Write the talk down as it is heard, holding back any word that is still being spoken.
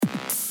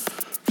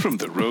From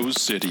the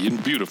Rose City in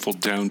beautiful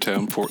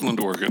downtown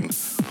Portland, Oregon,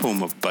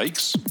 home of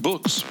bikes,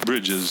 books,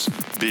 bridges,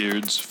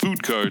 beards,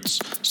 food carts,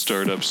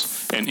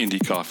 startups, and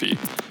indie coffee.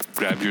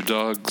 Grab your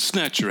dog,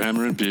 snatch your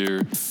hammer and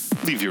beer,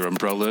 leave your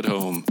umbrella at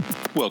home.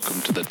 Welcome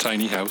to the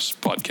Tiny House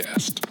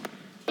Podcast.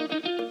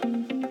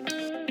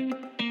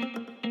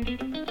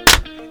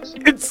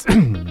 It's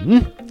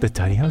the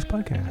Tiny House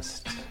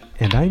Podcast.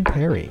 And I'm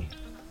Perry.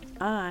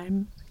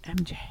 I'm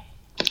MJ.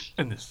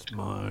 And this is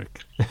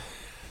Mark.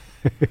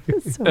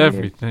 So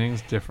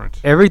Everything's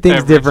different.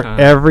 Everything's different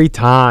every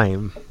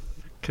time.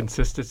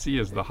 Consistency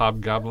is the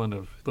hobgoblin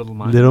of little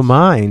minds. Little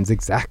minds,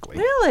 exactly.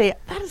 Really?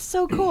 That is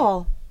so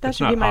cool. That It's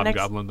should not be my next.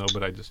 hobgoblin though,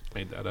 but I just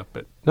made that up.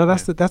 But No,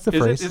 that's yeah. the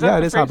Is phrase. Is that Yeah,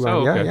 the it is phrase?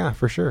 hobgoblin. Oh, okay. Yeah,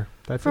 for sure.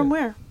 That's From it.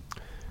 where?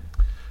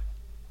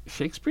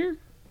 Shakespeare?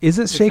 Is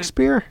it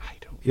Shakespeare? I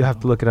don't You'll have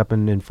to look it up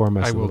and inform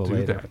us I a will little do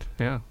later. that.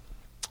 Yeah.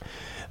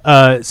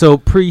 So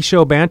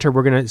pre-show banter,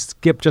 we're going to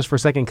skip just for a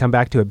second and come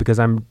back to it because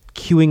I'm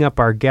queuing up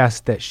our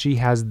guest that she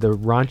has the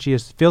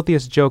raunchiest,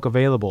 filthiest joke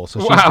available.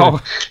 So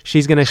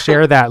she's gonna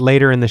share that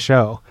later in the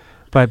show.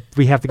 But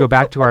we have to go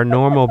back to our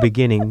normal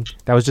beginning.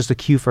 That was just a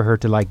cue for her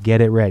to like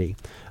get it ready.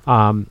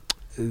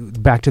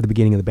 Back to the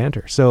beginning of the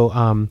banter. So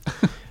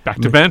Back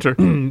to banter.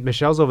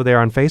 Michelle's over there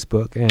on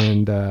Facebook,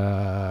 and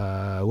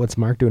what's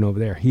Mark doing over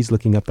there? He's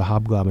looking up the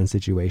hobgoblin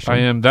situation. I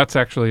am. That's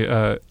actually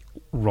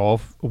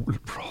Rolf.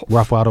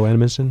 Waldo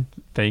Emerson.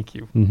 Thank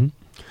you. Mm-hmm.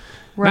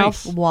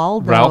 Ralph Nice.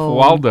 Waldo. Ralph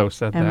Waldo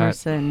said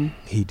Emerson.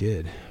 He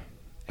did.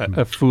 that.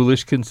 A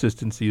foolish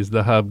consistency is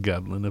the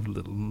hobgoblin of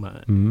little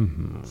minds.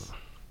 Mm-hmm.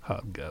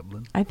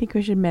 Hobgoblin. I think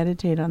we should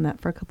meditate on that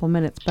for a couple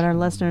minutes, but our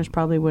listeners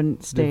probably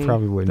wouldn't stay. They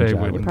probably wouldn't. They jive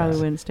wouldn't. with probably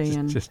us. wouldn't stay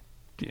in. Just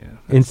yeah.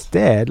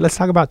 Instead, let's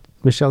talk about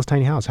Michelle's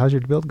tiny house. How's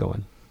your build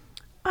going?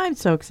 I'm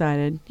so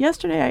excited.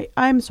 Yesterday,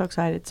 I'm so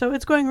excited. So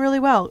it's going really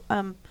well.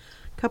 A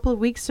couple of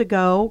weeks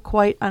ago,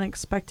 quite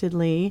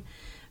unexpectedly,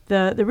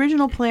 the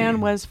original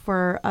plan was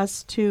for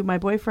us to, my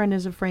boyfriend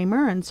is a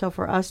framer, and so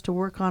for us to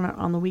work on it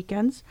on the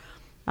weekends.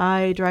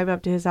 I drive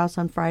up to his house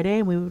on Friday,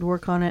 and we would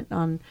work on it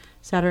on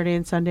Saturday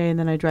and Sunday, and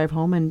then I drive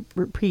home and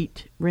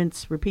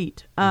rinse,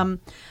 repeat.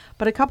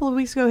 But a couple of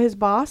weeks ago, his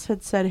boss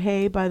had said,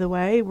 hey, by the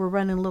way, we're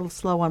running a little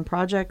slow on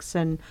projects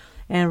and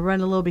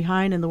running a little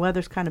behind, and the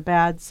weather's kind of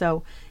bad.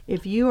 So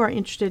if you are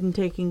interested in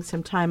taking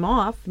some time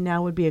off,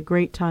 now would be a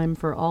great time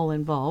for all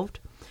involved.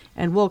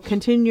 And we'll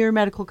continue your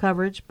medical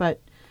coverage,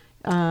 but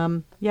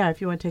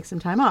if you want to take some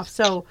time off.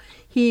 So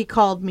he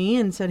called me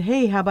and said,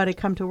 hey, how about I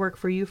come to work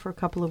for you for a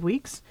couple of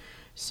weeks?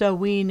 So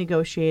we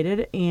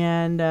negotiated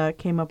and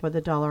came up with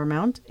a dollar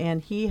amount,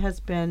 and he has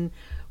been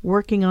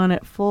working on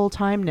it full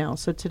time now.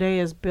 So today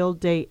is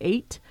build day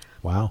 8.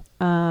 Wow.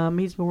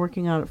 He's been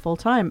working on it full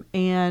time,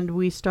 and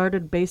we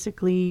started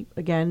basically,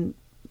 again,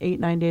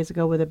 8-9 days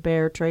ago with a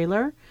bare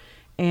trailer.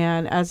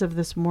 And as of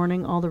this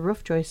morning, all the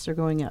roof joists are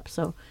going up.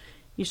 So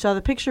you saw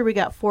the picture. We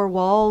got 4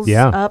 walls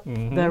up.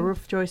 Mm-hmm. The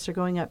roof joists are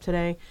going up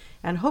today.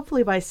 And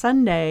hopefully by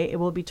Sunday,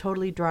 it will be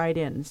totally dried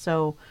in.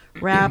 So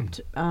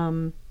wrapped,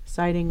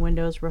 siding,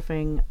 windows,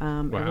 roofing,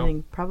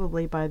 everything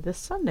probably by this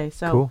Sunday.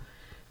 So cool.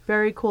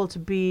 Very cool to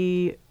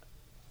be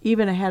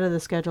even ahead of the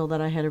schedule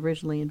that I had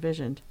originally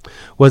envisioned.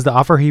 Was the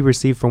offer he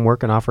received from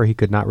work an offer he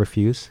could not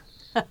refuse?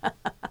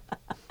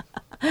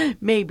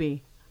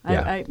 Maybe.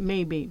 Yeah.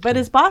 Maybe. But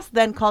his boss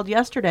then called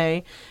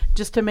yesterday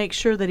just to make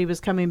sure that he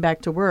was coming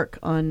back to work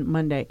on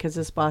Monday, because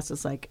his boss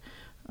is like,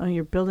 oh,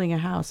 you're building a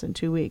house in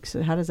 2 weeks.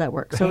 How does that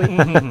work? So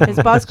his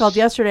boss called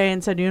yesterday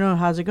and said,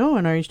 how's it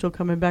going? Are you still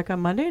coming back on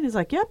Monday? And he's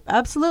like, yep,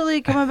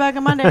 absolutely, coming back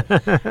on Monday.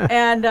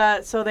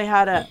 And so they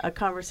had a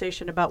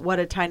conversation about what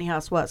a tiny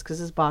house was, because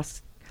his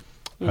boss,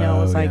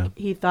 was like,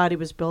 he thought he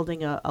was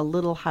building a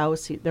little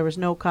house. There was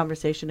no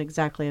conversation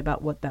exactly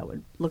about what that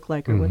would look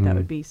like or what that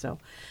would be. So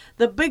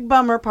the big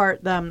bummer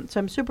part, so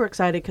I'm super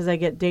excited because I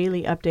get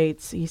daily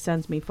updates. He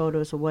sends me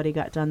photos of what he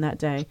got done that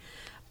day.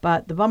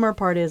 But the bummer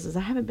part is I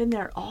haven't been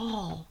there at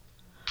all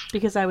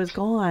because I was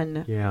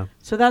gone. Yeah.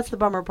 So that's the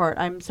bummer part.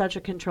 I'm such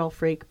a control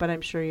freak, but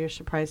I'm sure you're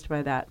surprised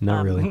by that.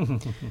 Not really.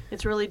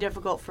 It's really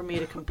difficult for me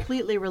to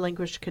completely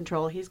relinquish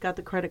control. He's got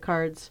the credit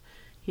cards.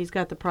 He's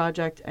got the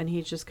project, and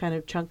he's just kind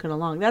of chunking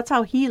along. That's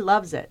how he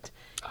loves it.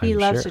 He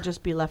loves to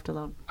just be left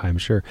alone. I'm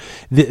sure.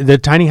 The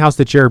tiny house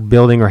that you're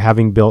building or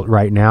having built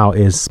right now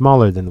is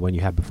smaller than the one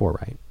you had before,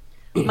 right?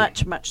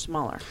 Much, much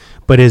smaller.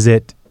 But is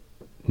it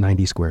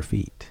 90 square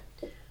feet?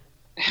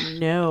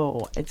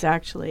 No, it's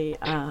actually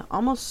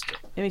almost,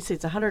 let me see,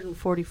 it's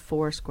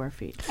 144 square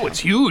feet. Oh, it's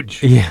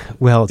huge. Yeah.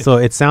 Well, so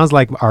it sounds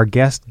like our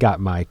guest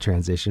got my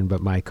transition,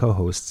 but my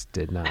co-hosts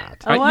did not.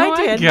 I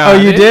did. Oh,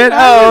 you did?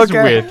 I Oh, was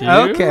okay. with you.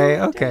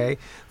 Okay.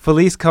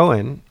 Felice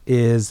Cohen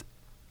is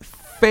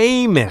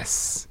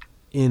famous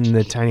in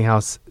the tiny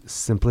house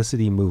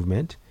simplicity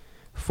movement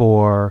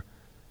for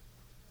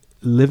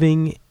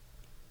living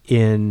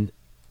in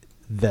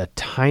the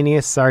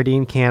tiniest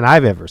sardine can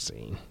I've ever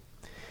seen.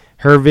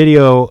 Her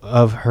video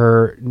of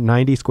her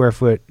 90 square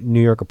foot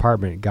New York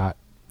apartment got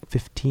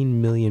 15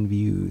 million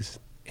views,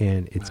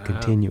 and it's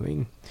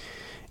continuing.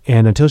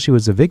 And until she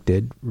was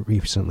evicted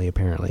recently,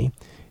 apparently,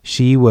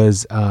 she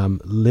was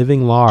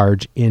living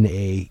large in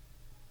a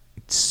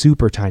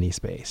super tiny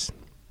space.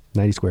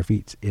 90 square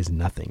feet is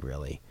nothing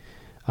really.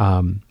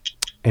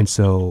 And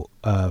so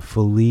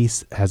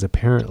Felice has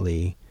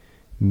apparently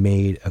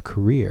made a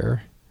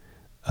career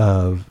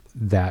of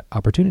that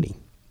opportunity.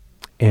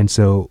 And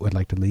so I'd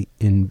like to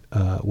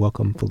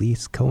welcome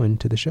Felice Cohen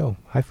to the show.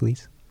 Hi,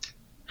 Felice.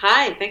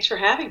 Hi, thanks for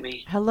having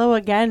me. Hello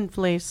again,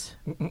 Felice.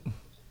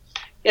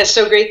 Yeah,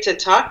 so great to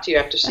talk to you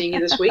after seeing you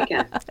this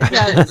weekend.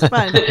 Yeah, it's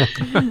fun.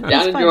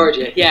 Down in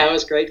Georgia. Yeah, it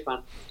was great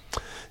fun.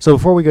 So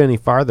before we go any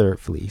farther,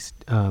 Felice,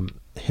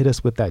 hit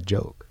us with that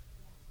joke.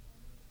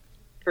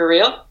 For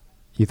real?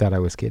 You thought I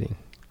was kidding.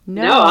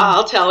 No,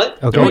 I'll tell it.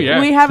 Okay. Oh, yeah.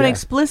 We have an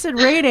explicit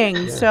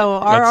rating, so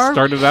Let's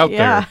start it out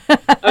there.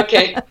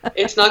 Okay,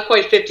 it's not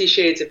quite 50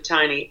 Shades of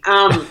Tiny.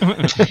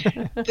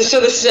 So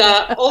this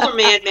older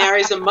man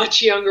marries a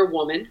much younger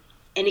woman,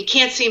 and he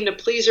can't seem to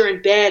please her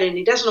in bed, and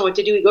he doesn't know what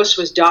to do. He goes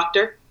to his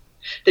doctor.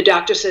 The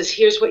doctor says,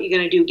 here's what you're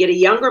going to do. Get a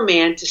younger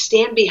man to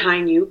stand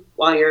behind you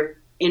while you're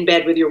in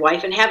bed with your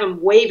wife and have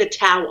him wave a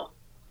towel.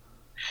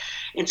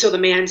 And so the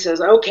man says,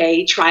 okay,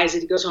 he tries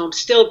it. He goes home,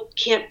 still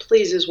can't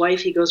please his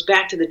wife. He goes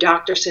back to the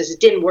doctor, says it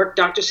didn't work.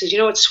 Doctor says, you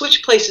know what,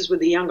 switch places with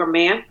the younger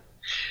man.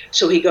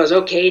 So he goes,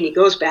 okay, and he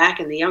goes back,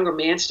 and the younger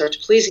man starts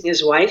pleasing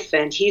his wife,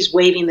 and he's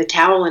waving the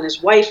towel, and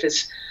his wife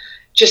is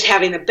just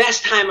having the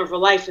best time of her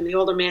life. And the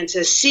older man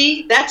says,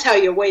 see, that's how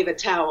you wave a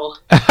towel.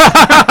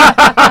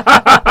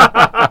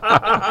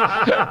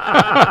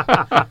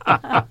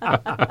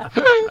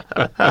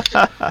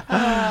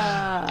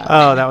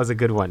 Oh, that was a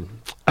good one.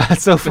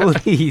 So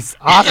Felice,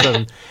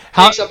 awesome.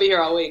 Thanks, I'll be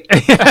here all week.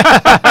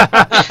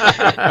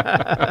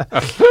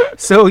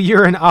 So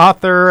you're an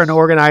author, an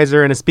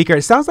organizer, and a speaker.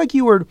 It sounds like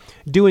you were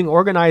doing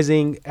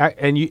organizing,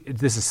 and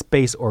this is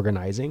space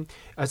organizing.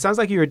 It sounds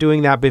like you were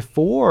doing that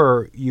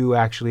before you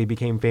actually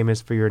became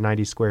famous for your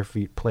 90 square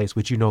feet place,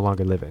 which you no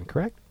longer live in,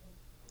 correct?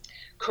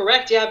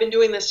 Correct. Yeah, I've been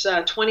doing this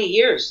 20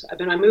 years.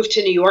 I moved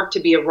to New York to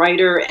be a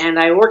writer, and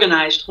I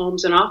organized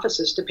homes and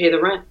offices to pay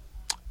the rent.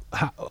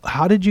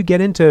 How did you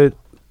get into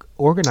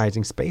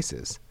organizing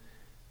spaces?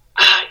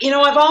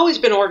 I've always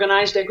been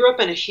organized. I grew up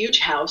in a huge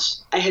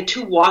house. I had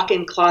 2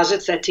 walk-in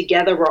closets that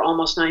together were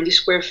almost 90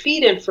 square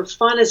feet. And for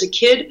fun as a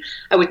kid,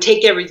 I would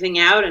take everything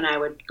out and I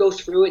would go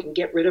through it and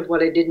get rid of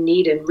what I didn't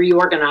need and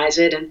reorganize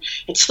it. And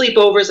at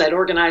sleepovers, I'd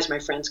organize my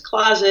friends'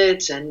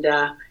 closets. And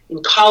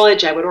in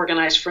college, I would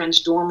organize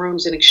friends' dorm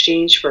rooms in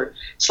exchange for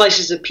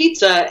slices of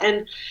pizza.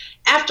 And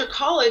after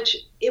college,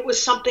 it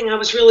was something I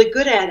was really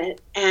good at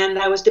it. And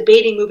I was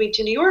debating moving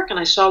to New York, and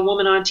I saw a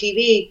woman on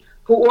TV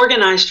who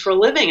organized for a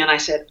living. And I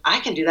said, I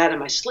can do that in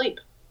my sleep.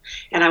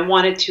 And I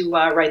wanted to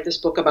write this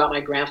book about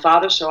my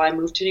grandfather. So I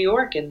moved to New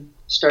York and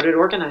started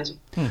organizing.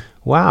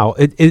 Wow.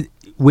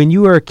 When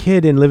you were a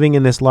kid and living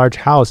in this large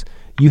house,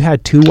 you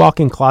had 2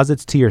 walk-in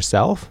closets to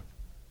yourself?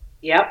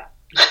 Yep.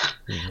 Wow.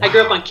 I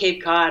grew up on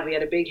Cape Cod. We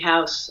had a big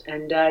house.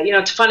 And,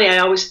 it's funny. I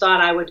always thought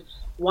I would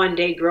one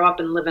day grow up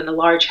and live in a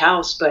large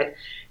house. But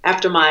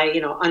after my,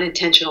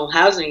 unintentional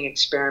housing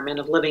experiment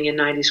of living in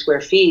 90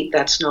 square feet,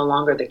 that's no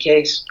longer the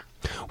case.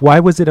 Why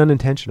was it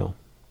unintentional?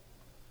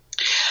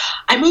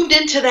 I moved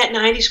into that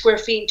 90 square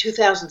feet in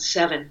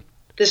 2007.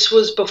 This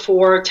was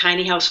before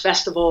tiny house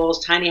festivals,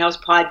 tiny house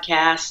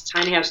podcasts,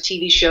 tiny house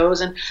TV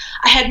shows, and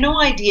I had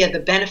no idea the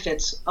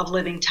benefits of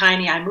living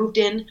tiny. I moved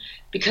in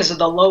because of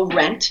the low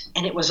rent,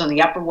 and it was on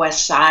the Upper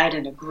West Side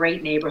in a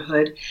great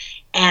neighborhood.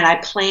 And I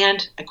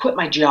quit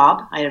my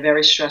job. I had a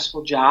very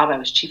stressful job. I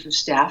was chief of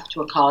staff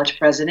to a college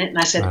president, and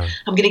I said,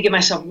 I'm going to give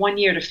myself 1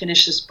 year to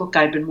finish this book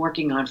I'd been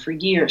working on for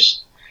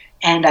years.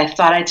 And I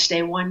thought I'd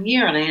stay 1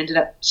 year, and I ended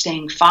up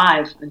staying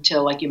 5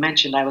 until, like you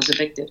mentioned, I was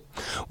evicted.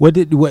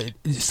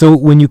 So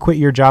when you quit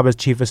your job as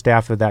chief of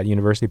staff of that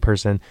university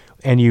person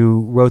and you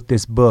wrote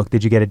this book,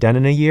 did you get it done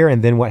in a year?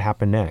 And then what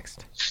happened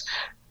next?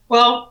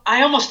 Well,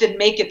 I almost didn't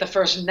make it the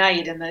first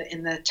night in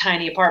the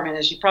tiny apartment.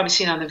 As you've probably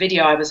seen on the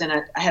video, I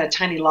had a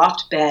tiny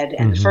loft bed,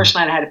 and the first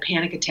night I had a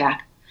panic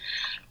attack.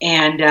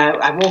 And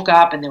I woke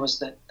up, and there was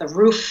the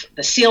roof,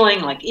 the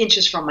ceiling, like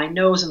inches from my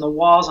nose and the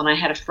walls, and I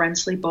had a friend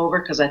sleep over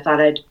because I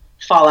thought I'd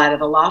fall out of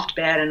the loft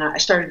bed, and I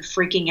started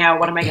freaking out.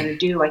 What am I going to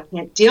do? I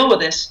can't deal with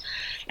this.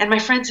 And my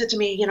friend said to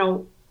me,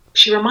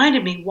 she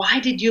reminded me,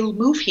 why did you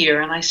move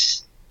here? And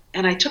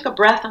I took a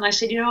breath, and I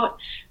said, it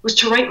was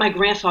to write my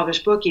grandfather's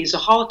book. He's a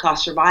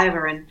Holocaust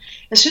survivor. And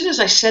as soon as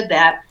I said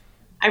that,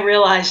 I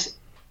realized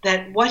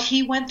that what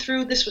he went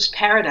through, this was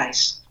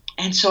paradise.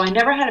 And so I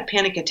never had a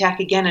panic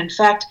attack again. In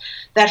fact,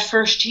 that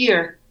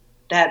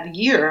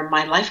year,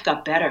 my life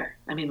got better.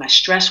 I mean, my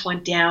stress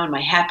went down,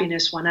 my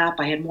happiness went up,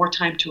 I had more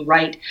time to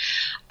write.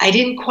 I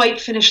didn't quite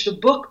finish the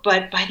book,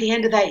 but by the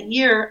end of that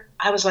year,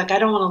 I was like, I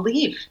don't want to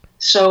leave.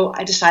 So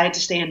I decided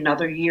to stay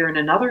another year and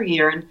another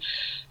year, and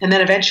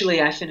then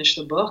eventually I finished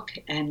the book,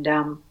 and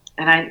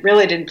I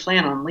really didn't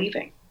plan on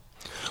leaving.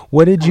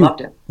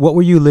 Loved it. What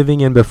were you living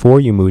in before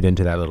you moved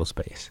into that little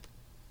space?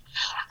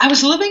 I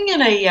was living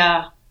in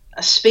a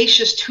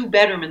spacious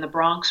 2-bedroom in the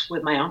Bronx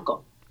with my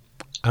uncle.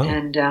 Oh.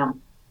 And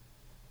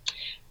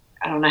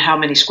I don't know how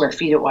many square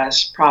feet it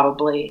was,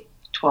 probably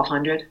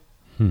 $1,200.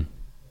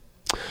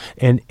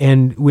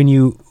 And when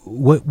you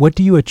what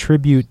do you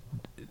attribute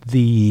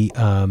the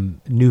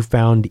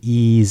newfound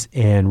ease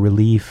and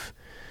relief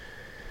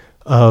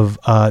of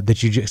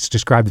that you just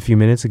described a few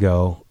minutes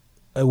ago?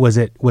 Was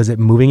it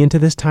moving into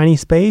this tiny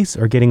space,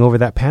 or getting over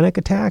that panic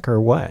attack, or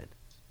what?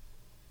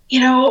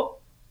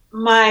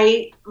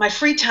 My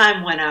free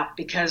time went up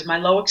because my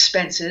low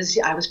expenses,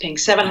 I was paying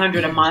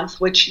 $700 a month,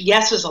 which,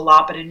 yes, is a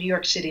lot, but in New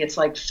York City, it's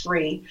like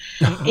free.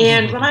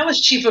 And when I was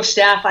chief of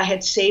staff, I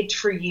had saved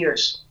for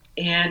years.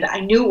 And I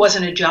knew it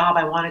wasn't a job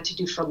I wanted to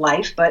do for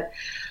life, but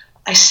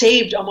I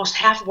saved almost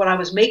half of what I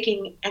was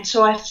making. And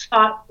so I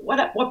thought,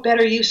 what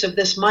better use of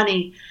this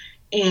money?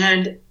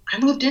 And I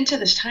moved into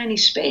this tiny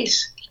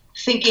space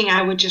thinking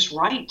I would just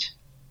write.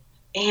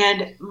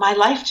 And my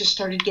life just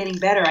started getting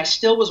better. I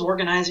still was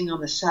organizing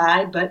on the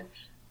side, but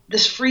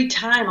this free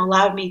time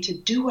allowed me to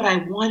do what I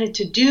wanted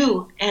to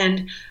do.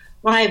 And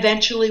when I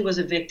eventually was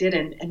evicted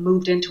and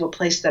moved into a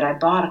place that I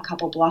bought a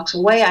couple blocks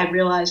away, I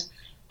realized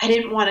I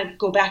didn't want to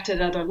go back to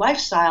that other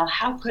lifestyle.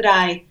 How could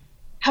I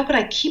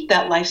keep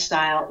that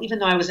lifestyle, even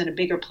though I was in a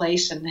bigger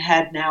place and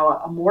had now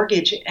a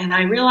mortgage? And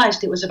I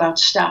realized it was about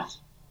stuff,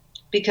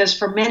 because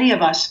for many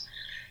of us,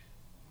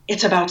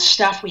 it's about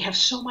stuff. We have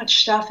so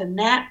much stuff, and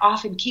that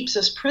often keeps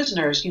us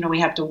prisoners. We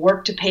have to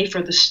work to pay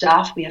for the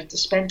stuff. We have to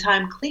spend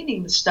time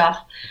cleaning the stuff.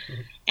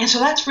 And so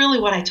that's really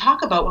what I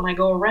talk about when I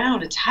go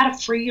around. It's how to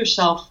free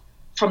yourself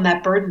from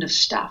that burden of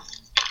stuff.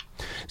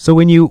 So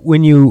when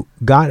you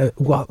got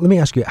let me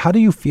ask you, how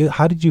did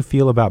you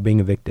feel about being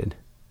evicted?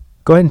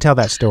 Go ahead and tell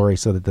that story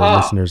so that the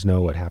listeners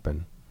know what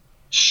happened.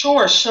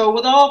 Sure. So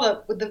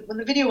when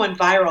the video went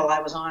viral,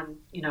 I was on,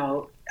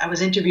 I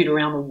was interviewed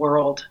around the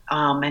world,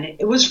 and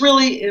it was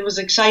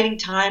an exciting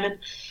time. And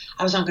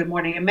I was on Good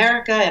Morning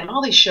America and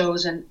all these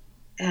shows, and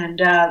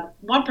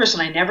one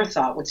person I never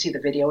thought would see the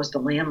video was the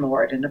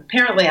landlord, and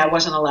apparently I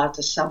wasn't allowed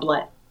to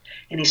sublet.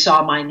 And he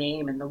saw my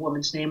name and the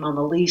woman's name on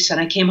the lease.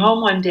 And I came home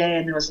one day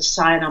and there was a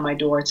sign on my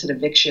door. It said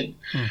eviction.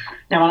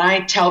 Now, when I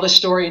tell the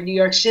story in New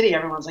York City,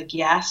 everyone's like,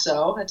 yeah,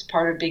 so that's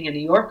part of being a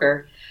New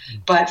Yorker.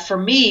 But for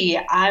me,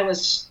 I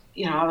was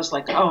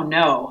like, oh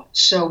no.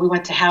 So we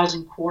went to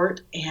housing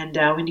court and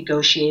we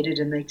negotiated,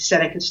 and they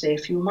said I could stay a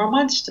few more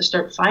months to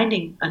start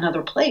finding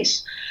another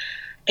place.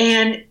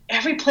 And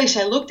every place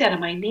I looked at in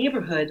my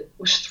neighborhood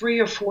was 3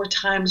 or 4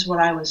 times what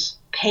I was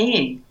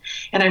paying.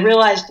 And I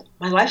realized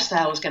my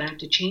lifestyle was going to have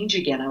to change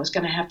again. I was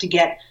going to have to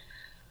get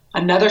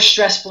another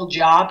stressful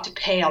job to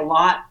pay a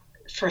lot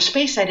for a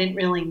space I didn't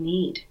really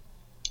need.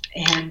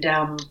 And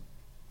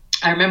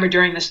I remember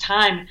during this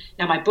time,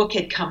 now my book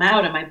had come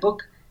out, and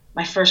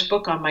my first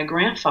book on my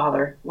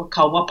grandfather,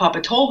 called What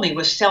Papa Told Me,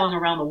 was selling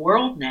around the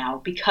world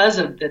now because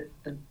of the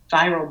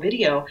viral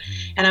video.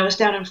 And I was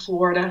down in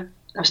Florida.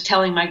 I was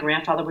telling my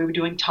grandfather, we were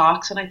doing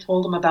talks, and I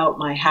told him about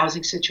my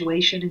housing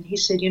situation. And he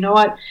said, you know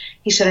what?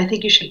 He said, I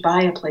think you should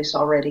buy a place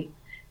already,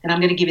 and I'm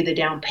going to give you the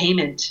down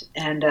payment.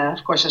 And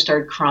of course, I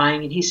started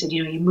crying. And he said,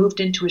 you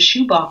moved into a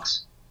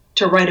shoebox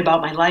to write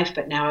about my life,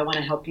 but now I want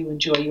to help you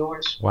enjoy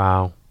yours.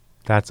 Wow.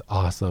 That's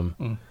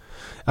awesome.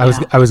 I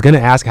was going to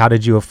ask, how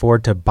did you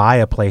afford to buy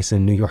a place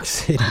in New York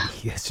City?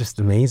 It's just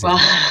amazing. Well,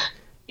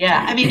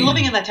 yeah. I mean,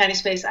 living in that tiny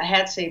space, I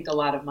had saved a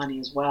lot of money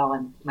as well.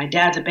 And my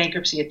dad's a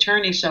bankruptcy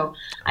attorney, so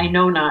I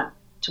know not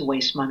to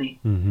waste money.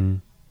 Mm-hmm.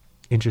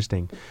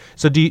 Interesting.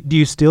 So do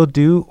you still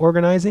do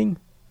organizing?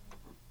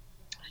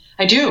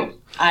 I do.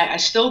 I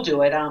still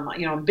do it.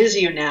 I'm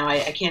busier now.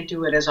 I can't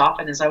do it as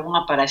often as I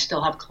want, but I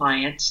still have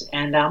clients,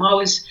 and I'm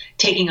always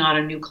taking on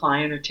a new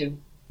client or two.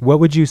 What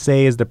would you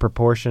say is the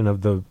proportion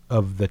of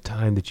the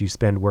time that you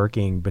spend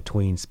working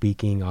between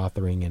speaking,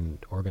 authoring, and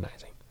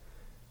organizing?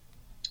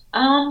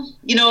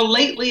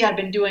 Lately I've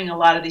been doing a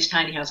lot of these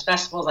tiny house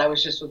festivals. I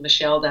was just with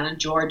Michelle down in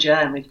Georgia,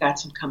 and we've got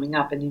some coming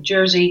up in New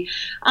Jersey.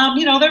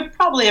 They're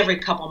probably every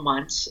couple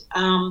months.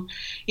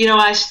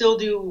 I still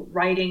do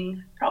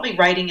writing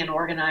and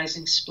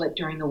organizing split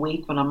during the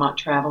week when I'm not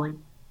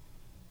traveling.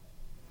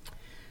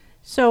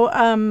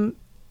 So,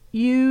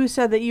 you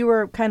said that you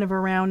were kind of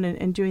around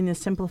and doing the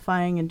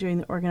simplifying and doing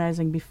the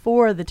organizing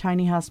before the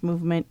tiny house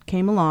movement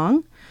came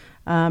along,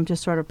 to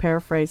sort of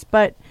paraphrase.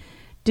 But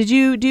do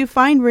you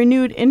find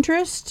renewed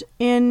interest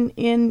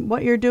in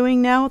what you're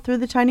doing now through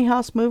the tiny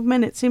house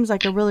movement? It seems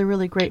like a really,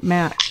 really great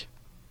match.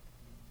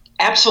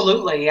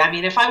 Absolutely. I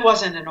mean, if I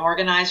wasn't an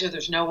organizer,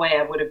 there's no way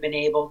I would have been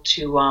able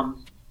to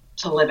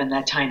live in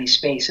that tiny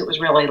space. It was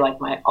really like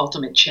my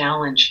ultimate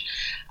challenge.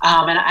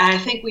 And I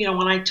think,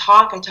 when I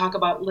talk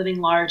about living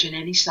large in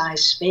any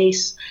size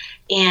space,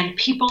 and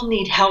people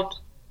need help.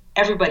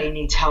 Everybody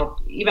needs help.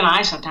 Even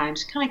I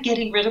sometimes kind of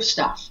getting rid of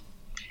stuff.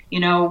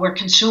 We're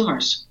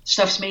consumers.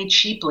 Stuff's made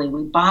cheaply.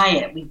 We buy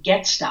it. We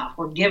get stuff.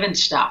 We're given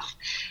stuff.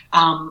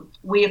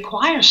 We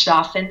acquire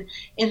stuff. And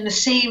in the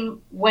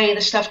same way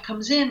the stuff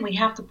comes in, we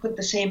have to put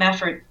the same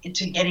effort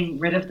into getting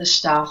rid of the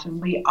stuff.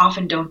 And we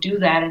often don't do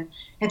that.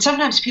 And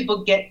sometimes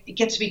it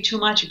gets to be too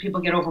much, and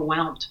people get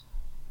overwhelmed.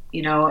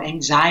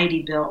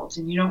 Anxiety builds,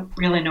 and you don't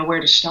really know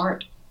where to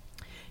start.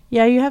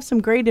 Yeah, you have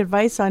some great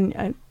advice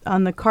on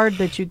the card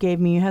that you gave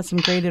me. You had some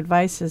great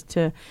advice as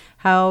to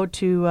how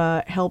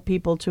to help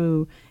people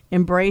to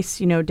embrace,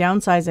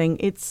 downsizing.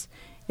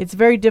 It's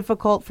very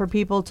difficult for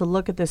people to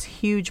look at this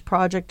huge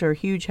project or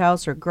huge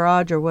house or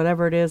garage or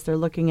whatever it is they're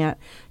looking at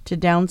to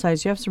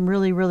downsize. You have some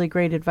really, really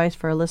great advice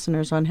for our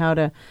listeners on how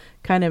to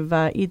kind of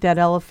eat that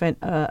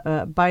elephant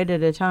bite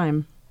at a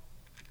time.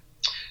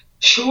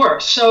 Sure.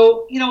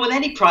 So, with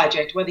any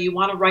project, whether you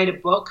want to write a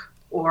book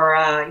or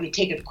you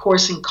take a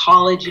course in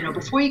college,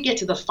 before you get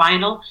to the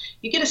final,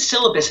 you get a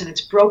syllabus and it's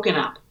broken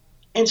up.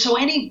 And so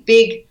any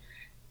big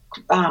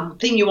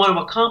thing you want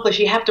to accomplish,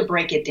 you have to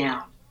break it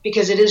down,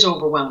 because it is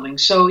overwhelming.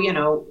 So,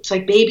 it's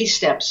like baby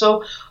steps.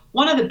 So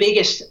one of the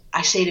biggest,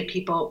 I say to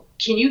people,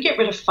 can you get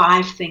rid of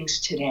 5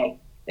 things today?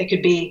 It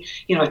could be,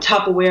 a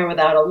Tupperware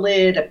without a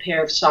lid, a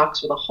pair of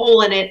socks with a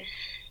hole in it.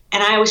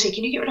 And I always say,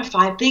 can you get rid of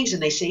 5 things?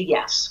 And they say,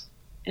 yes.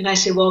 And I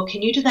say, well,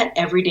 can you do that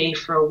every day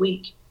for a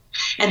week?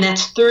 And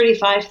that's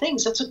 35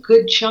 things. That's a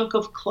good chunk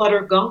of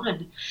clutter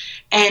gone.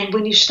 And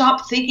when you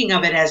stop thinking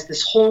of it as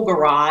this whole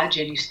garage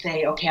and you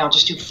say, okay, I'll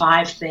just do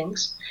 5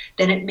 things,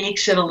 then it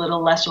makes it a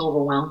little less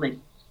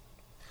overwhelming.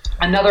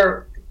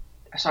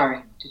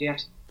 Sorry, did you have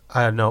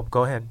to? No,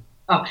 go ahead.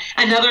 Oh,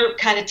 another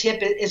kind of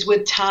tip is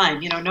with time.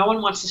 No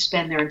one wants to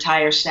spend their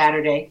entire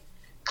Saturday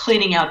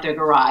cleaning out their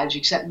garage,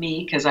 except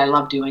me, because I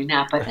love doing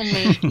that. But,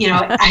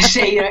 I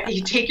say,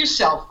 you take your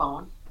cell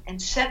phone and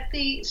set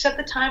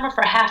the timer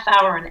for a half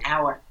hour, an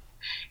hour,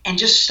 and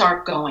just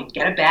start going.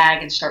 Get a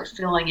bag and start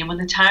filling. And when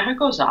the timer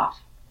goes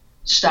off,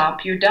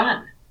 stop, you're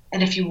done.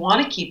 And if you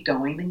want to keep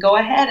going, then go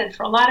ahead. And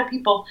for a lot of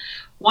people,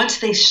 once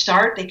they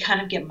start, they kind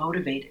of get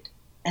motivated.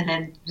 And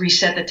then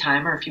reset the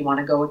timer if you want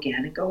to go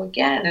again and go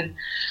again. And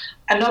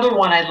another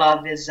one I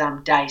love is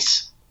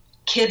dice.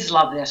 Kids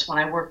love this. When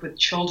I work with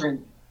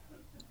children,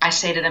 I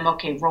say to them,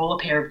 okay, roll a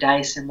pair of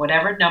dice, and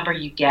whatever number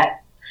you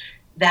get,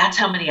 that's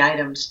how many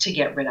items to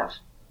get rid of.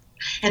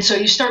 And so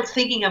you start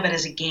thinking of it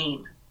as a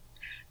game.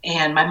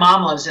 And my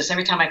mom loves this.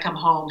 Every time I come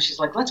home, she's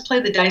like, let's play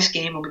the dice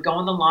game. And we go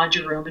in the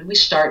laundry room and we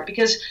start,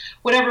 because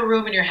whatever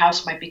room in your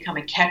house might become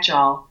a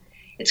catch-all,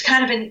 it's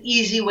kind of an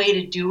easy way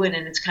to do it,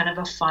 and it's kind of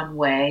a fun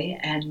way.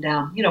 And,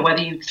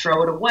 whether you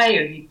throw it away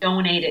or you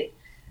donate it,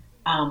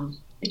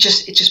 it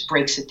just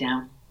breaks it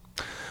down.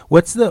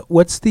 What's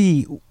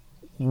the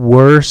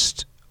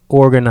worst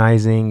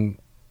organizing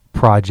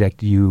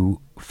project you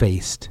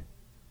faced?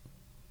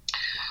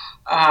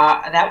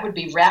 That would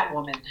be Rat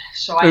Woman.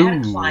 So I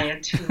had a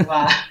client who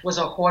was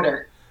a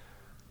hoarder,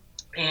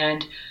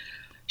 and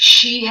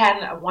she had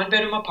a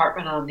 1-bedroom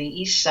apartment on the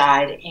east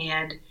side,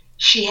 and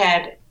she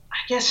had, I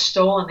guess,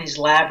 stolen these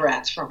lab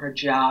rats from her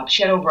job.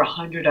 She had over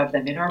 100 of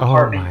them in her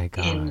apartment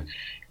in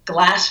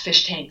glass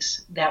fish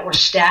tanks that were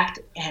stacked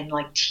and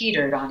like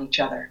teetered on each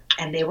other.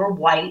 And they were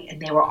white,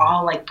 and they were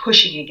all like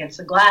pushing against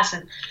the glass.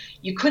 And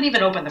you couldn't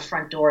even open the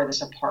front door of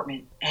this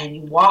apartment. And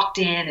you walked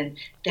in, and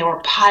there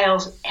were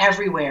piles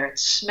everywhere. It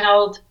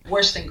smelled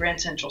worse than Grand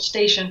Central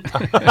Station.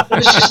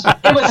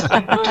 It was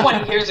like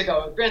 20 years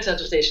ago. Grand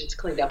Central Station's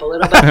cleaned up a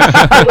little bit.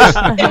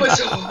 It was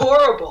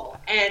horrible.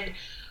 And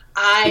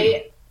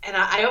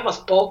I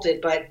almost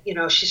bolted, but,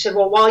 she said,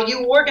 well, while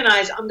you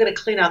organize, I'm going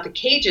to clean out the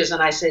cages.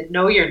 And I said,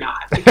 no, you're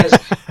not, because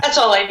that's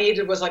all I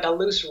needed was like a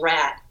loose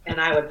rat, and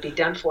I would be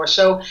done for.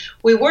 So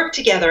we worked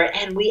together,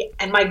 and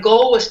my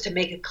goal was to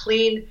make a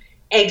clean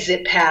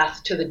exit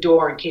path to the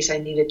door in case I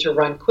needed to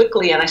run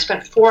quickly. And I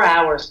spent 4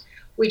 hours.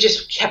 We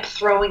just kept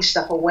throwing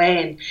stuff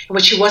away. And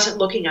when she wasn't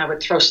looking, I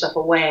would throw stuff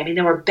away. I mean,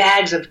 there were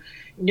bags of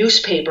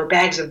newspaper,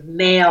 bags of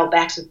mail,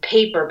 bags of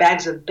paper,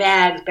 bags of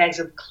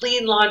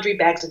clean laundry,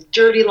 bags of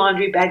dirty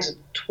laundry, bags of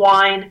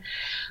twine.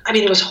 I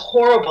mean, it was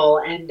horrible,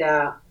 and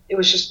it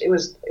was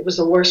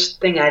the worst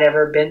thing I'd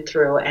ever been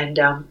through. And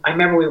I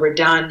remember we were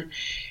done.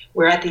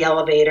 We're at the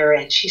elevator,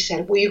 and she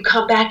said, will you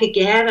come back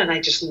again? And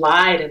I just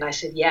lied, and I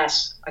said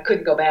yes. I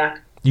couldn't go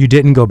back. You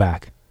didn't go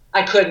back?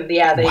 I couldn't,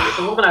 yeah.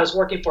 The woman I was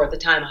working for at the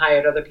time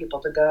hired other people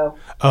to go.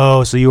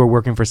 Oh, so you were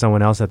working for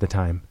someone else at the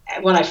time?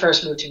 When I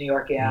first moved to New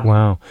York, yeah.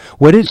 Wow.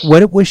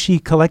 What was she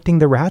collecting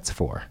the rats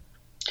for?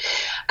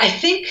 I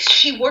think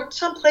she worked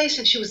someplace,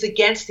 and she was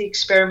against the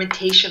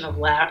experimentation of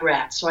lab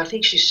rats, so I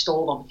think she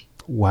stole them.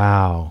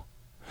 Wow.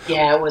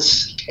 Yeah, it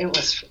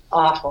was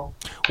awful.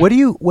 What do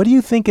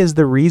you think is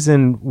the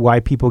reason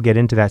why people get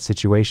into that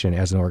situation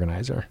as an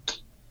organizer?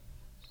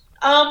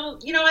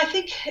 I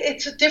think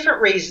it's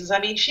different reasons. I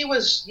mean, she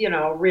was,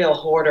 a real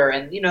hoarder,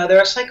 and, there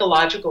are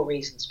psychological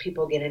reasons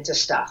people get into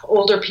stuff.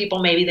 Older people,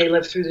 maybe they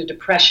lived through the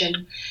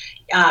Depression.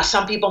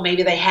 Some people,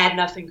 maybe they had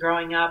nothing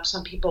growing up.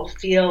 Some people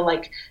feel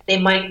like they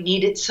might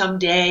need it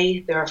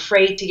someday. They're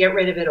afraid to get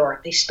rid of it,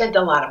 or they spent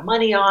a lot of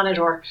money on it,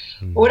 or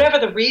whatever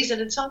the reason.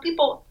 And some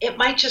people, it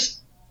might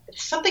just,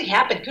 something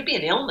happened. It could be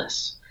an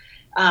illness.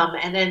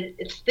 And then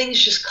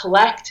things just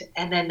collect,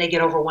 and then they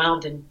get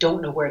overwhelmed and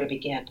don't know where to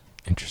begin.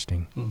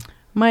 Interesting.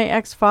 My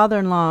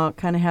ex-father-in-law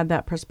kind of had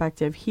that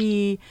perspective.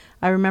 He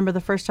I remember the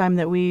first time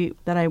that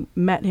I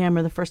met him,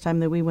 or the first time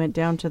that we went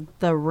down to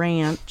the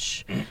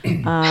ranch,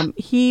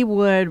 he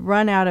would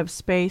run out of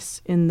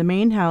space in the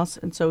main house,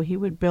 and so he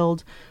would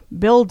build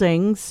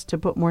buildings to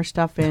put more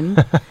stuff in.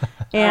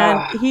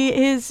 And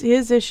his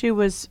issue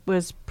was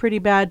pretty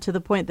bad, to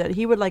the point that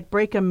he would like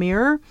break a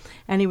mirror,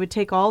 and he would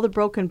take all the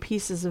broken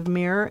pieces of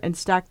mirror and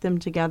stack them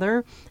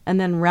together and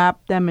then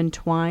wrap them in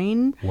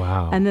twine.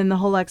 Wow. And then the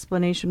whole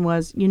explanation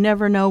was, you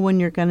never know when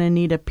you're going to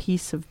need a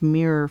piece of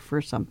mirror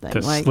for something.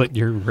 To slit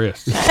your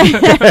wrist.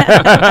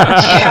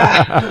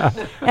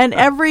 And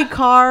every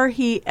car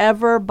he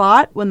ever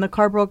bought, when the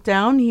car broke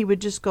down, he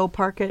would just go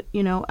park it,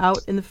 out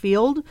in the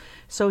field.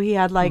 So he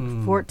had like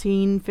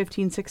 14,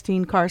 15,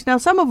 16 cars. Now,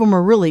 some of them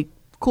are really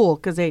cool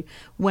because they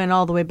went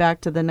all the way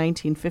back to the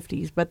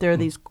 1950s. But there are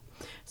these,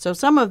 so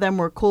some of them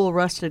were cool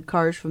rusted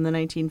cars from the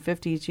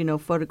 1950s,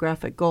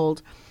 photographic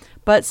gold.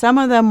 But some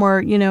of them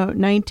were,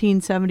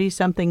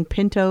 1970-something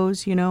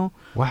Pintos,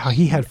 Wow,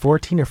 he had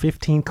 14 or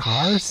 15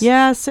 cars?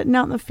 Yeah, sitting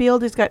out in the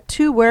field. He's got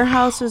 2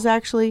 warehouses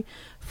actually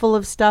full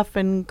of stuff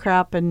and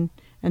crap and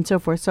so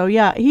forth. So,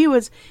 yeah, he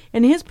was,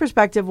 and his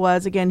perspective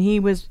was, again,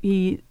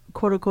 he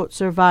quote unquote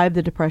survived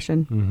the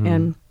Depression. Mm-hmm.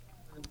 And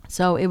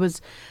so it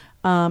was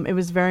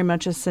very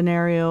much a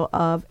scenario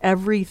of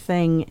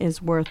everything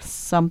is worth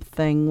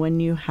something when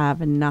you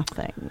have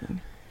nothing.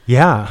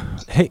 Yeah.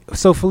 Hey,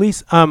 so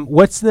Felice,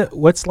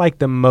 what's like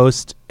the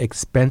most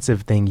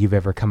expensive thing you've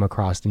ever come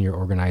across in your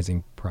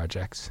organizing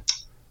projects?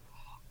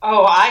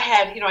 Oh, I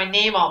had, I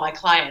name all my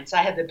clients.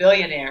 I had the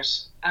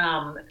billionaires.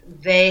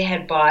 They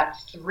had bought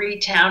 3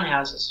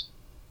 townhouses,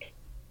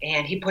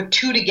 and he put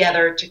 2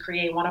 together to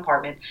create 1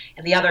 apartment,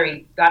 and the other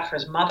he got for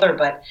his mother.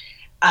 But,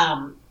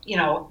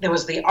 there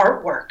was the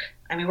artwork.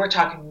 I mean, we're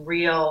talking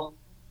real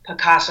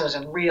Picassos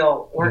and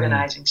real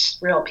organizing,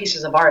 real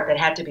pieces of art that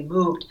had to be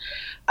moved.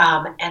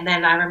 And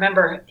then I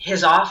remember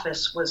his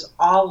office was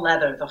all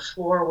leather. The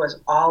floor was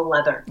all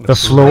leather. The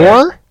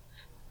floor?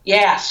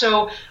 Yeah.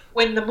 So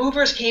when the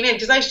movers came in,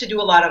 because I used to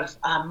do a lot of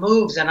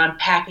moves and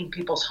unpacking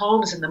people's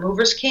homes, and the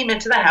movers came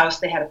into the house,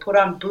 they had to put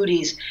on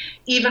booties,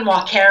 even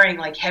while carrying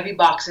like heavy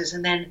boxes.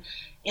 And then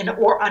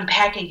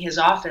unpacking his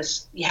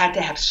office, you had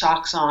to have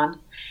socks on.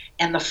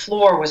 And the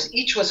floor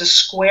each was a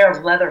square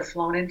of leather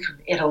flown in from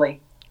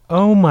Italy.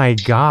 Oh my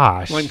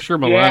gosh. Well, I'm sure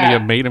Melania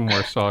made him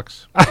wear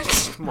socks.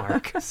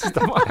 Mark.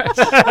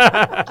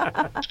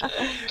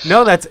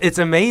 No, it's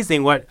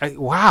amazing.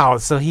 Wow.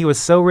 So he was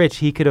so rich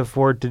he could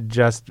afford to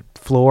just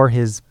floor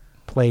his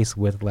place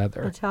with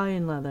leather.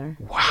 Italian leather.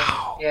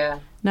 Wow. Yeah.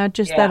 Not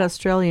just that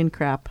Australian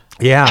crap.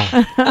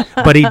 Yeah.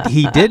 But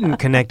he didn't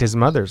connect his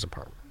mother's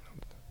apartment.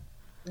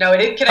 No, it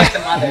didn't connect the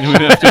mother. You would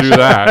have to do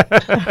that.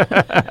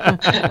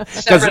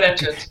 Separate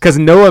entrance. Because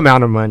no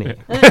amount of money.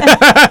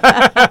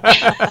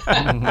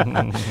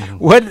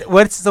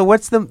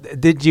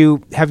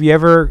 Have you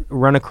ever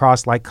run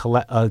across like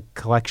a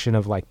collection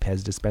of like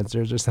Pez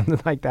dispensers or something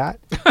like that?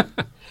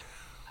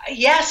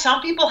 Yeah, some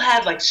people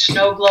had like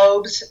snow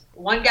globes.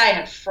 One guy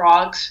had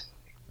frogs,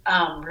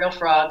 real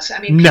frogs. I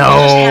mean, people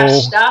just have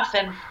stuff.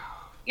 And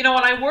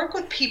when I work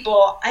with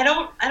people, I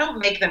don't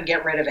make them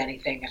get rid of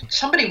anything. If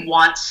somebody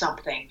wants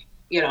something,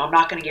 I'm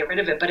not going to get rid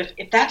of it. But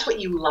if that's what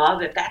you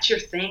love, if that's your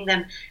thing,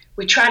 then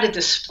we try to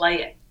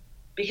display it.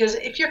 Because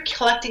if you're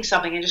collecting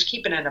something and just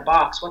keep it in a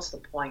box, what's the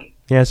point?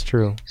 Yeah, it's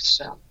true.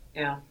 So,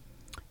 yeah.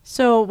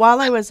 So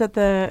while I was at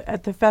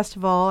the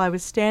festival, I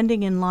was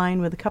standing in line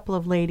with a couple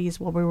of ladies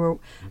while we were,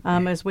 I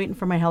was waiting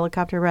for my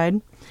helicopter ride,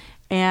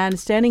 and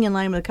standing in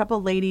line with a couple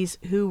of ladies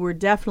who were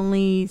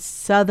definitely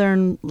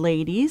Southern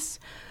ladies,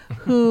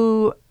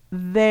 who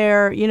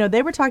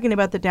they were talking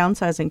about the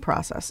downsizing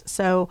process.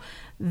 So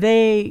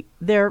their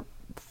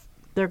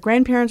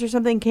grandparents or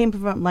something came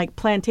from like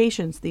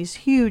plantations, these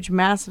huge,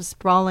 massive,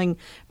 sprawling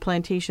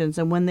plantations.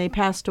 And when they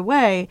passed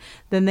away,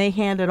 then they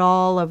handed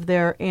all of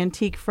their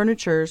antique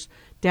furnitures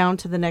down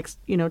to the next,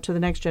 to the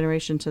next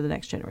generation.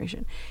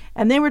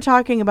 And they were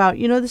talking about,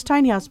 this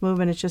tiny house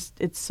movement.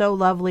 It's so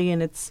lovely,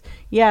 and it's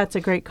a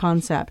great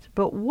concept.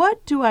 But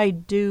what do I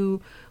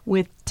do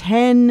with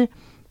 10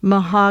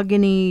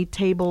 mahogany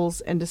tables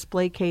and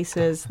display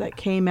cases that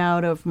came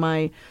out of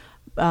my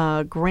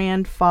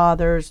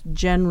grandfather's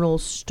general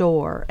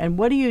store? And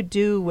what do you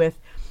do with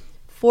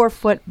 4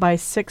 foot by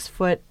 6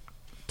 foot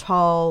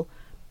tall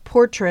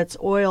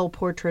oil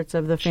portraits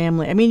of the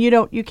family? I mean,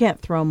 you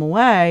can't throw them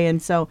away.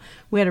 And so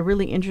we had a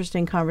really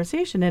interesting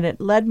conversation, and it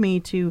led me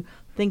to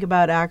think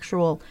about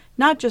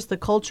not just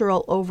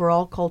the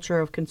overall culture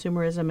of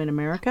consumerism in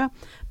America,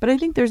 but I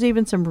think there's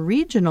even some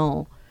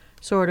regional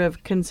sort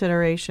of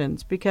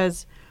considerations,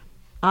 because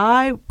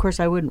I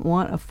wouldn't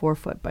want a 4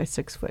 foot by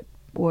 6 foot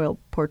oil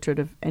portrait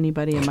of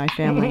anybody in my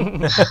family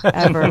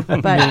ever.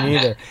 But, me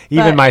neither.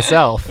 Even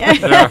myself.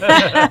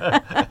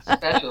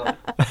 Special.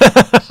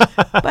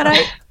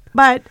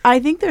 But I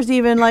think there's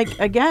even I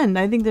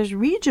think there's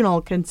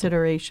regional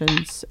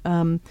considerations.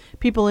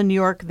 People in New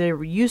York,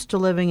 they're used to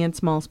living in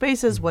small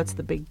spaces. What's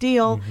the big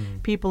deal?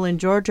 People in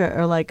Georgia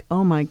are like,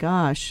 oh my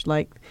gosh,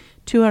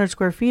 200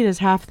 square feet is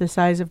half the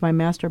size of my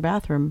master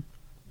bathroom.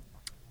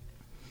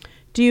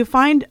 Do you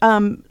find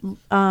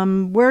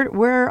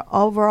where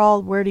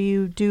overall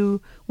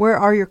where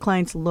are your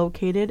clients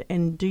located,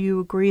 and do you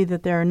agree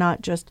that there are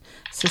not just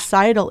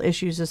societal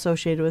issues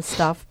associated with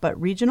stuff, but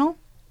regional?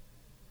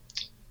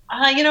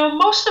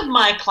 Most of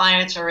my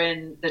clients are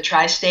in the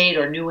tri-state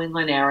or New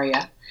England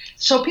area,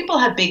 so people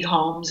have big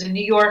homes. In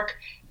New York,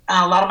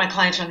 a lot of my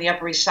clients are on the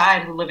Upper East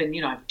Side who live in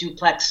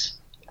duplex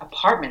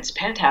apartments,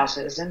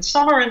 penthouses, and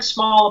some are in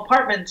small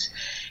apartments,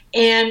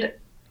 and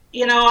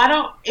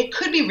it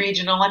could be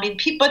regional. I mean,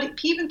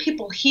 even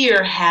people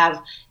here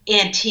have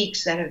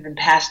antiques that have been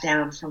passed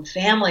down from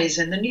families.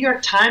 And the New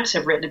York Times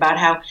have written about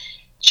how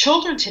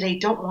children today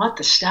don't want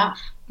the stuff.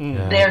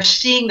 Yeah. They're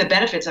seeing the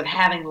benefits of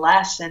having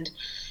less, and,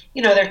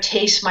 their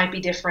tastes might be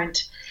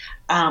different.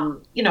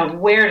 So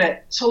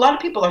a lot of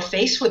people are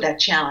faced with that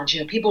challenge.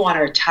 People want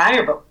to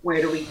retire, but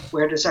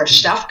where does our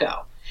stuff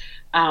go?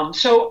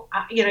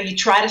 You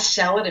try to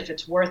sell it if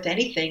it's worth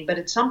anything, but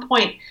at some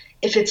point,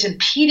 if it's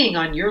impeding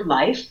on your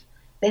life,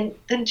 then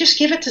just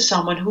give it to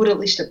someone who would at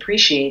least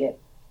appreciate it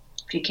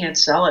if you can't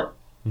sell it.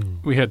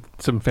 We had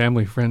some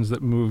family friends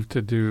that moved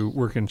to do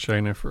work in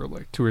China for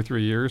like 2 or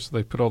 3 years.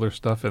 They put all their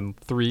stuff in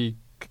three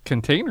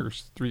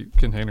containers.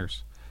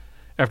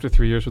 After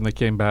 3 years, when they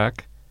came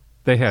back,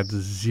 they had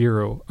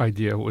zero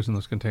idea what was in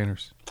those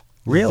containers.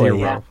 Really? Zero.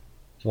 Yeah.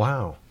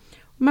 Wow.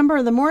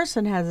 Remember, the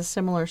Morrison has a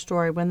similar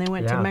story when they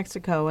went to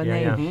Mexico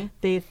and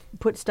they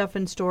put stuff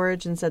in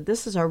storage and said,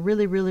 this is our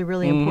really, really,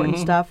 really important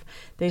stuff.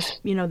 They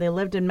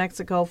lived in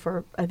Mexico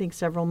for, I think,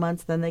 several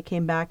months. Then they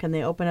came back and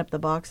they opened up the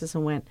boxes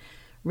and went,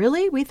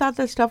 really? We thought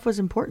this stuff was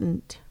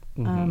important.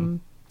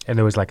 And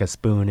there was like a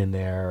spoon in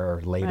there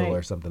or ladle Right.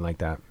 or something like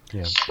that.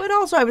 Yeah. But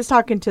also I was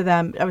talking to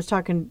them. I was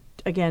talking,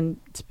 again,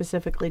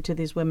 specifically to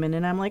these women.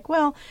 And I'm like,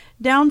 well,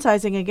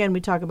 downsizing, again,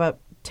 we talk about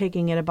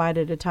taking it a bite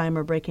at a time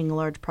or breaking a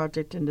large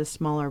project into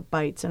smaller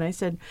bites. And I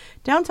said,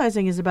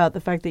 downsizing is about the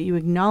fact that you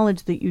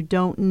acknowledge that you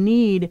don't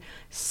need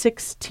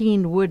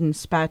 16 wooden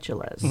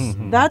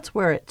spatulas. That's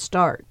where it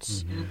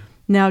starts.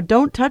 Now,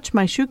 don't touch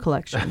my shoe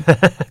collection.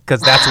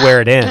 Because that's where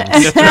it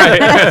ends.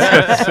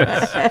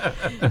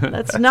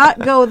 Let's not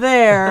go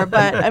there.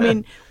 But, I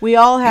mean, we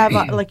all have,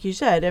 like you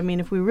said, I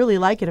mean, if we really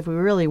like it, if we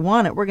really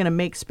want it, we're going to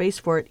make space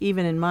for it.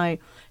 Even in my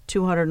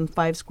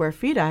 205 square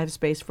feet, I have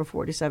space for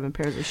 47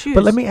 pairs of shoes.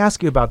 But let me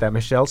ask you about that,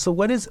 Michelle. So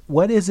what is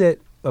it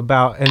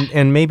about,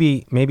 and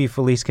maybe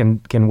Felice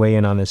can weigh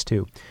in on this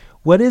too.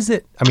 What is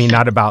it, I mean,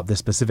 not about this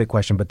specific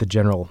question, but the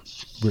general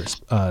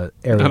area Not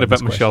of about this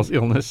question. Michelle's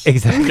illness.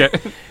 Exactly.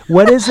 Okay.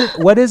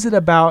 What is it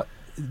about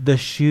the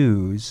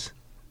shoes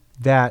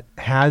that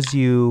has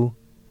you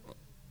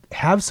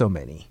have so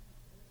many?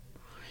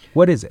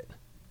 What is it?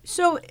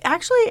 So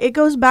actually, it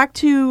goes back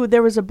to,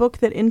 there was a book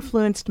that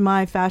influenced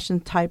my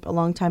fashion type a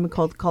long time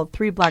ago called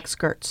Three Black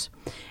Skirts.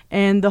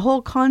 And the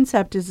whole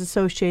concept is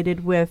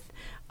associated with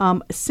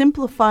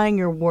simplifying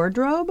your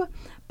wardrobe,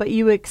 but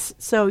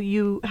so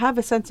you have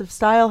a sense of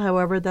style,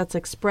 however, that's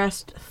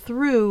expressed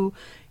through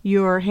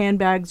your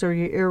handbags or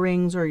your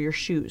earrings or your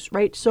shoes,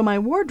 right? So my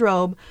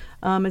wardrobe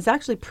is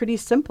actually pretty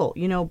simple,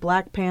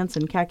 black pants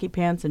and khaki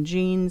pants and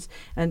jeans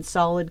and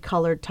solid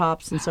colored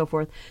tops and so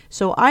forth.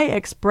 So I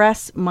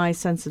express my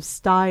sense of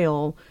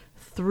style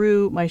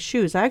through my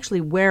shoes. I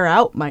actually wear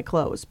out my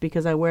clothes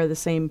because I wear the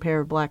same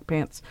pair of black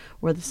pants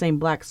or the same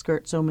black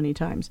skirt so many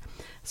times.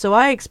 So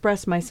I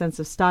express my sense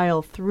of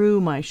style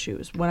through my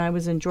shoes. When I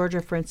was in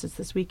Georgia, for instance,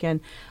 this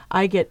weekend,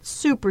 I get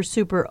super,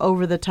 super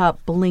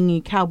over-the-top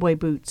blingy cowboy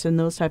boots and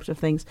those types of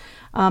things.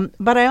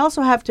 But I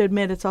also have to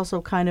admit it's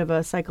also kind of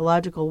a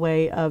psychological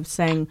way of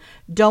saying,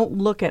 don't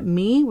look at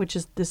me,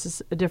 this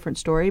is a different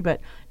story, but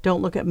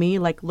don't look at me,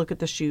 like look at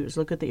the shoes,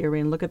 look at the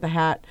earring, look at the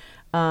hat.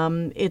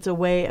 It's a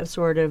way of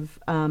sort of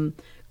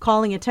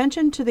calling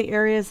attention to the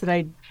areas that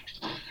I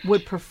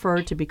would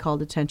prefer to be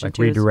called attention Like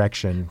to.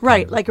 redirection.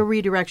 Right, like a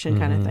redirection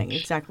kind of thing,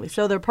 exactly.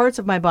 So there are parts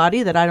of my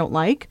body that I don't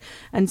like,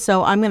 and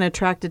so I'm going to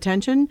attract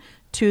attention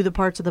to the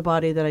parts of the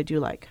body that I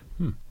do like.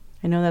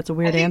 I know that's a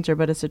weird answer,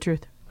 but it's the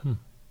truth.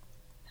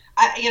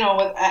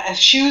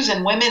 Shoes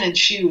and women and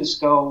shoes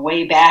go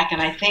way back,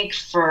 and I think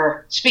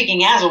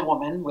speaking as a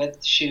woman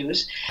with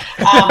shoes,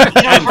 for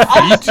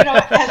us,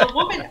 as a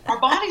woman, our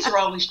bodies are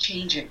always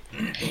changing,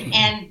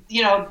 and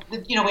we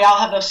all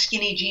have those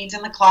skinny jeans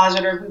in the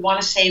closet, or we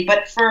want to say,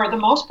 but for the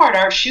most part,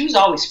 our shoes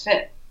always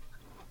fit.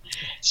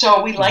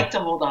 So we like to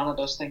hold on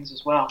to those things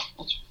as well.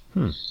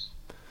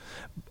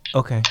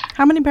 Okay.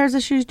 How many pairs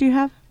of shoes do you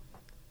have?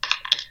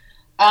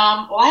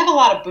 Well, I have a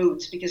lot of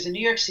boots because in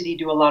New York City I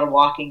do a lot of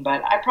walking,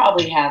 but I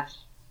probably have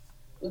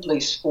at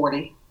least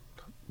 40.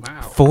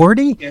 Wow.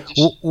 40? Yeah,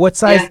 What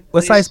size? yeah,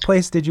 what size please.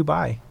 place did you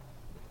buy?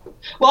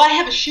 Well, I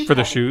have a shoe For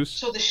the cupboard. shoes?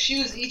 So the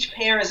shoes, each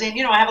pair is in.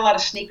 I have a lot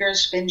of sneakers,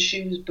 spin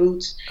shoes,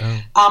 boots.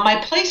 Oh.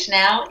 My place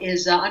now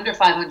is under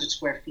 500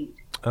 square feet.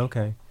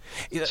 Okay.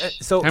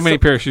 So How many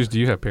pair of shoes do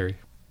you have, Perry?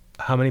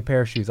 How many pair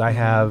of shoes? I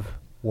have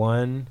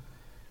 1,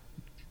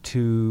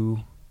 2,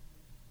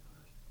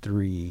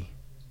 3.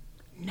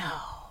 No.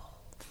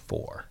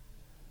 4.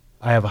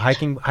 I have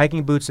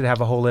hiking boots that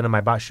have a hole in them.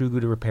 I bought Shoe Goo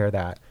to repair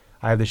that.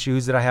 I have the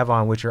shoes that I have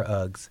on, which are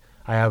Uggs.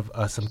 I have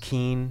some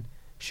Keen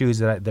shoes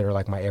that are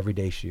like my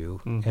everyday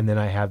shoe, and then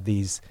I have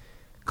these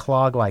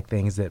clog-like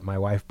things that my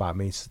wife bought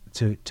me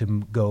to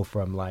go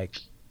from like,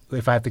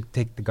 if I have to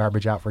take the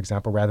garbage out, for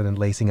example, rather than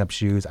lacing up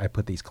shoes, I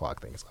put these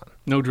clog things on.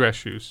 No dress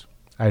shoes.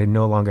 I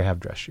no longer have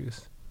dress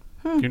shoes.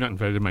 You're not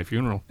invited to my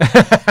funeral.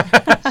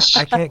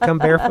 I can't come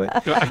barefoot.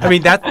 I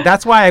mean,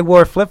 that's why I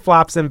wore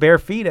flip-flops and bare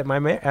feet at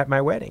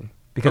my wedding,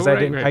 because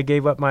I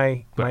gave up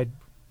my and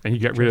you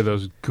got rid of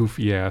those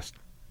goofy ass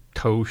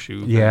toe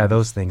shoes. Yeah,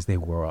 those things, they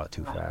wore out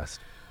too fast.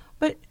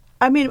 But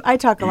I mean, I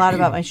talk a lot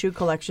about my shoe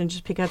collection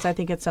just because I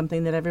think it's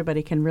something that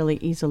everybody can really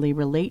easily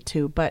relate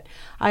to. But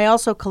I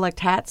also collect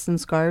hats and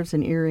scarves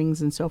and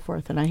earrings and so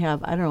forth. And I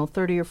have,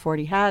 30 or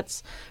 40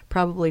 hats,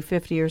 probably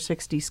 50 or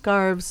 60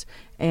 scarves,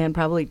 and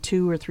probably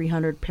 200 or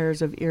 300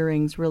 pairs of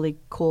earrings, really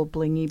cool,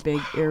 blingy,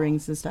 big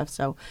earrings and stuff.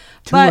 So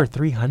 200 or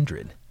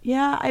 300?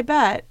 Yeah, I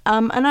bet.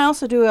 And I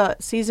also do a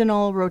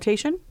seasonal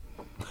rotation.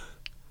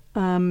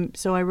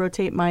 So I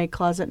rotate my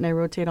closet and I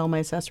rotate all my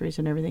accessories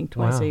and everything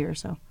twice a year.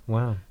 So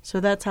wow.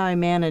 So that's how I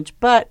manage.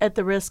 But at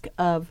the risk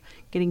of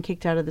getting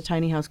kicked out of the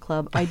tiny house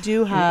club, I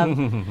do have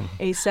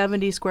a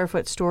 70 square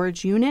foot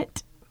storage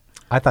unit.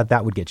 I thought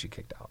that would get you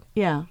kicked out.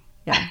 Yeah.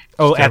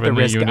 Oh, at the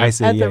risk. I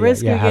see. At the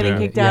risk of getting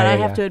kicked out, I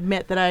have to to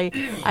admit that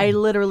I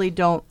literally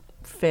don't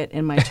fit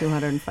in my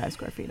 205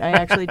 square feet. I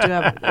actually do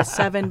have a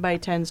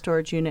 7x10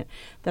 storage unit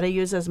that I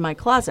use as my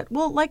closet.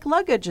 Well, like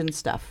luggage and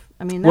stuff.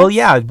 I mean, where are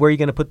you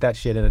going to put that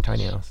shit in a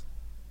tiny house?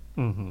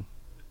 Mm-hmm.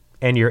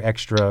 And your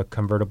extra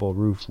convertible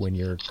roof when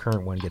your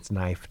current one gets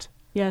knifed.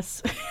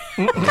 Yes.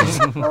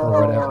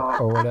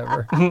 or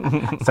whatever.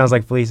 Sounds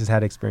like Felice has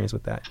had experience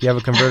with that. You have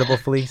a convertible,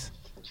 Felice?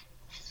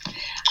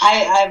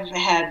 I've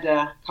had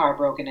a car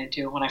broken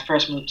into when I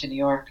first moved to New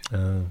York.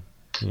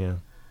 Yeah.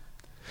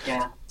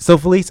 Yeah. So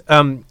Felice,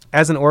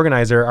 as an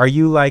organizer, are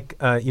you like,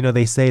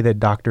 they say that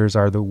doctors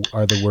are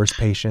the worst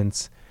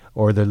patients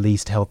or the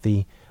least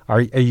healthy.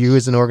 Are you,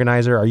 as an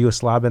organizer, are you a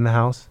slob in the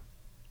house?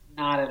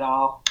 Not at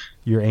all.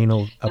 You're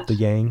anal up the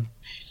gang?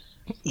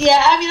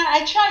 Yeah, I mean,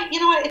 I try,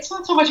 it's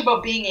not so much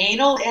about being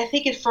anal. I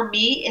think for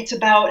me, it's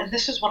about, and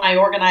this is when I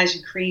organize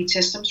and create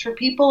systems for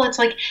people, it's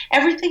like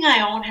everything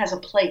I own has a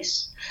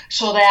place.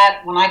 So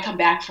that when I come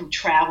back from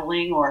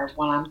traveling or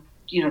when I'm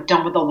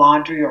done with the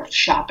laundry or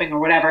shopping or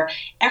whatever,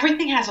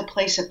 everything has a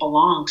place it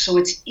belongs. So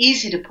it's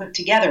easy to put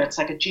together. It's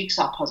like a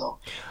jigsaw puzzle.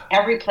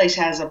 Every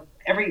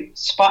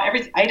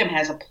item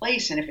has a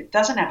place. And if it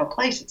doesn't have a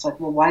place, it's like,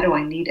 well, why do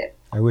I need it?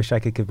 I wish I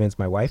could convince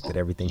my wife that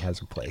everything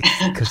has a place,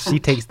 because she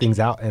takes things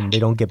out and they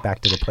don't get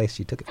back to the place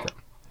she took it from.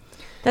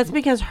 That's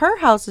because her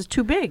house is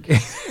too big,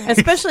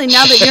 especially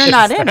now that you're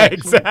not in it.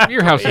 Exactly.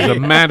 Your house is a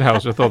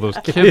madhouse with all those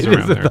kids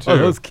around there, too. All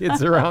those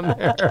kids around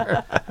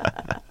there.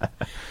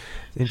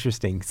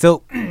 Interesting.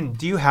 So,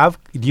 do you have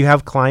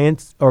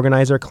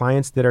organizer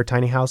clients that are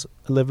tiny house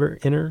liver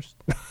inners?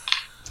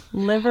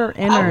 Liver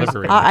inners.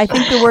 Liver inners. I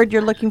think the word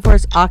you're looking for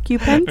is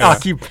occupants. Yeah.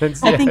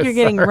 Occupants. I think you're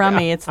getting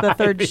rummy. It's the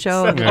third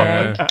show of the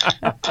day.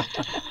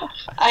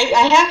 I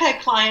have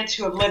had clients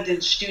who have lived in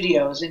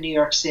studios in New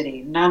York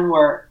City. None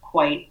were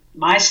quite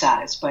my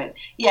size, but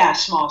yeah,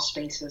 small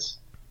spaces.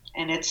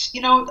 And it's,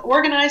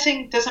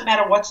 organizing doesn't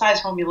matter what size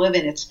home you live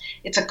in. It's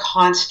a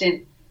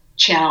constant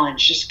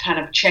challenge, just kind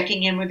of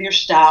checking in with your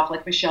stuff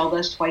like Michelle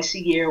does twice a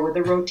year with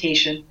a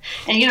rotation.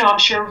 And, I'm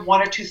sure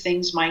one or two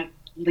things might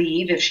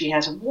leave if she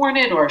hasn't worn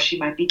it, or she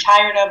might be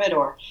tired of it,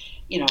 or,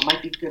 it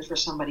might be good for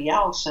somebody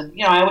else. And,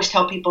 I always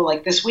tell people,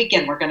 like, this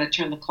weekend we're going to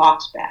turn the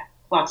clocks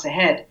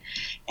ahead.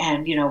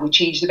 And, we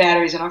change the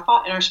batteries in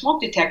our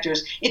smoke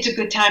detectors. It's a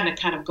good time to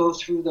kind of go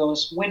through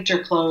those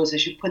winter clothes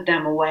as you put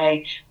them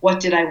away. What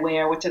did I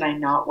wear? What did I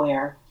not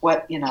wear?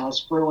 What,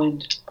 is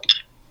ruined?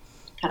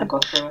 Kind of go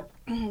through it.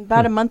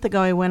 About a month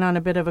ago, I went on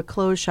a bit of a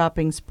clothes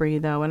shopping spree,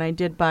 though, and I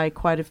did buy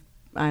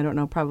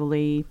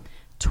probably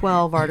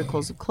 12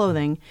 articles of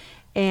clothing.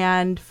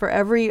 And for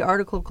every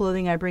article of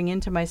clothing I bring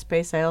into my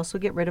space, I also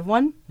get rid of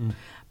one.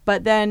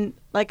 But then,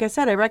 like I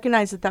said, I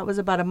recognized that was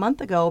about a month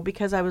ago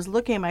because I was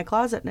looking at my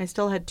closet and I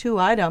still had 2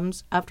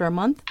 items after a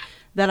month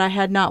that I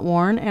had not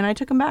worn, and I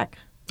took them back.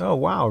 Oh,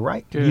 wow,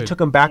 right. Good. You took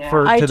them back to the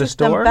store? I took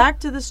them back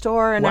to the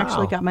store and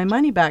actually got my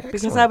money back.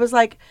 Excellent. Because I was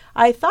like,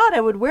 I thought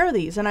I would wear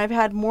these, and I've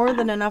had more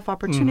than enough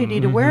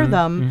opportunity to wear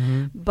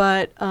them.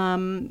 But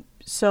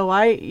so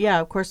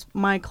of course,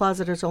 my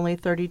closet is only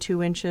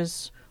 32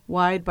 inches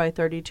wide by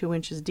 32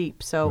 inches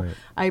deep. So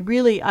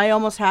right. I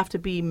almost have to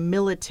be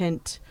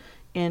militant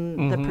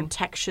in the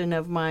protection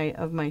of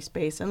my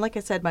space. And like I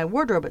said, my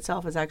wardrobe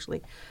itself is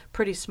actually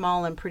pretty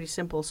small and pretty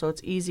simple. So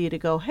it's easy to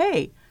go,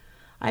 hey,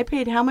 I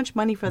paid how much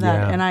money for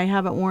that, and I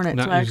haven't worn it,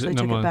 so I actually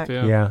took it back.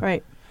 Yeah.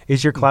 Right.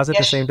 Is your closet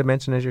the same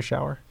dimension as your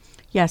shower?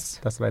 Yes.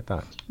 That's what I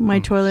thought. My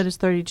toilet is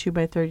 32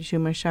 by 32.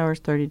 My shower is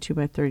 32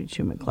 by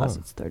 32. My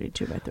closet's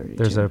 32 by 32.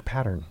 There's a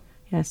pattern.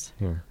 Yes.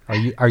 Here.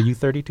 Are you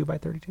 32 by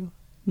 32?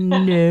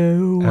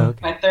 No. Okay.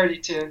 By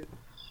 32.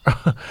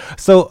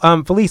 So,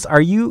 Felice,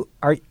 are you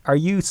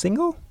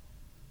single?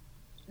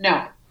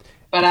 No,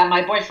 but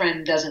my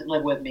boyfriend doesn't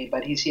live with me,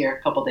 but he's here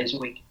a couple days a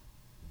week.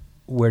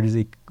 Where does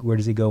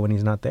he go when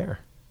he's not there?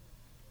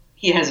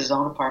 He has his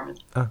own apartment.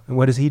 And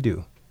what does he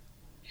do?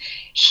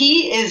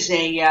 He is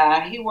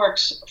he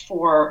works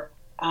for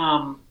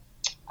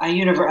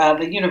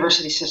the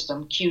university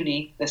system,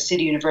 CUNY, the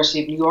City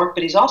University of New York,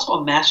 but he's also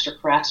a master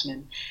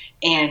craftsman,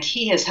 and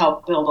he has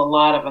helped build a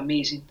lot of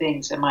amazing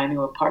things in my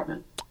new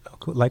apartment. Oh,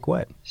 cool. Like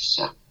what?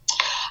 So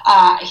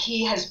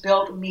he has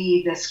built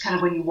me this kind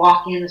of, when you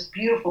walk in, this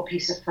beautiful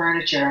piece of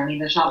furniture. I mean,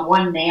 there's not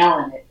one nail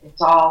in it.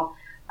 It's all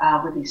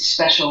with these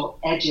special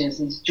edges,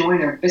 these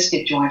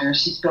biscuit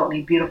joiners. He's built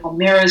me beautiful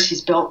mirrors.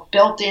 He's built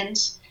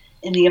built-ins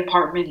in the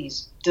apartment.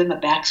 He's done the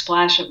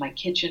backsplash of my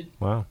kitchen.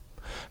 Wow.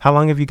 How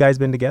long have you guys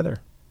been together?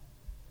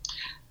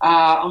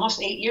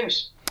 Almost 8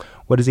 years.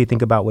 What does he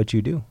think about what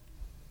you do?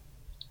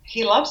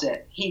 He loves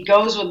it. He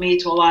goes with me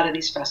to a lot of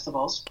these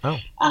festivals. Oh.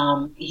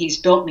 He's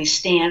built me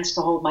stands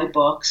to hold my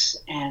books,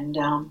 and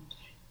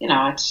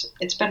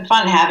it's been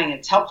fun having it.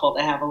 It's helpful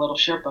to have a little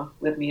Sherpa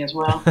with me as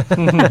well.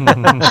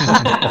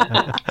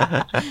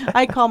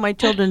 I call my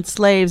children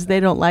slaves. They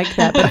don't like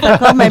that. But if I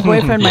call my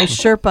boyfriend my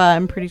Sherpa,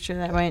 I'm pretty sure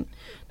that might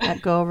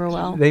not go over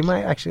well. They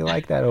might actually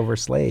like that over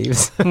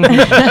slaves.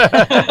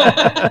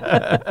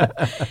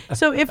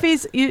 So if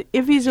he's a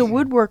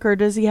woodworker,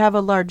 does he have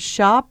a large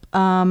shop?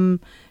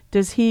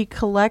 Does he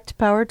collect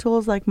power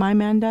tools like my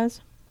man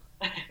does?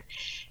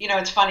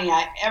 It's funny.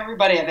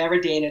 Everybody I've ever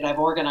dated, I've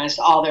organized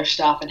all their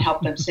stuff and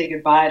helped them say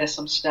goodbye to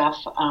some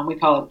stuff. We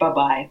call it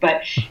bye-bye.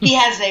 But he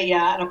has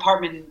an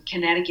apartment in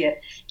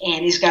Connecticut,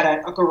 and he's got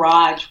a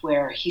garage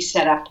where he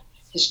set up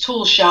his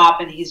tool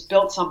shop, and he's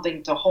built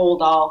something to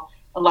hold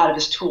a lot of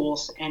his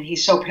tools. And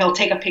he'll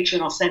take a picture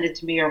and he'll send it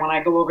to me, or when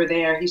I go over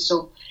there, he's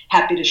so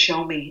happy to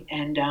show me.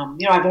 And,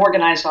 I've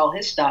organized all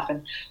his stuff,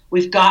 and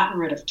we've gotten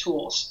rid of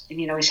tools. And,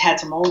 he's had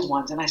some old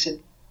ones. And I said,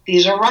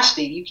 these are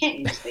rusty. You can't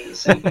use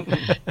these. And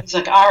he's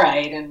like, all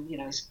right. And,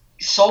 he's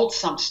sold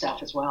some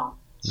stuff as well.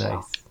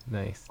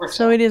 Nice.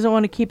 So he doesn't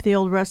want to keep the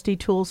old rusty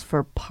tools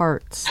for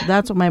parts.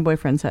 That's what my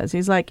boyfriend says. He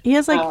has 7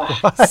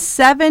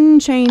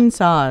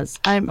 chainsaws.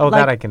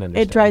 That I can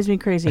understand. It drives me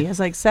crazy. He has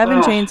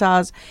 7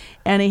 chainsaws,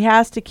 and he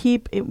has to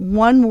keep it.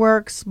 One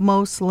works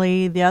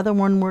mostly, the other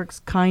one works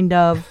kind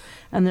of,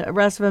 and the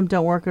rest of them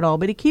don't work at all.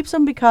 But he keeps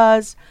them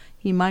because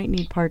he might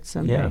need parts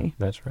someday. Yeah,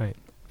 that's right.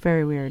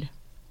 Very weird.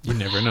 You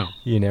never know.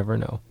 You never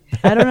know.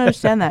 I don't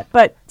understand that.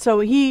 But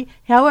so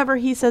however,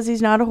 he says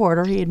he's not a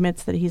hoarder. He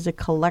admits that he's a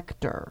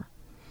collector.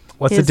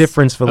 What's the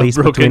difference, Felice,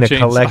 between a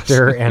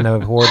collector and a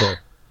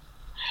hoarder?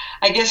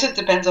 I guess it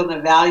depends on the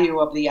value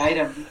of the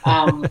item.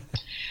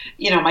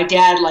 My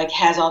dad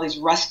has all these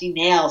rusty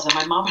nails, and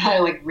my mom and I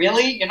are like,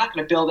 really? You're not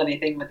going to build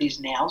anything with these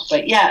nails?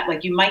 But yeah,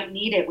 you might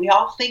need it. We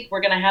all think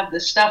we're going to have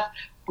this stuff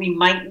we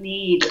might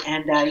need,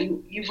 and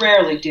you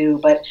rarely do.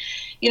 But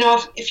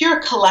if you're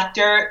a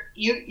collector,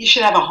 you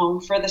should have a home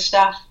for the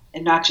stuff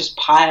and not just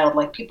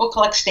piled. People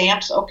collect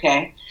stamps,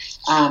 okay.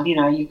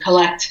 You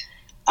collect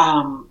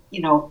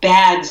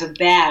bags of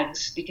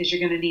bags because you're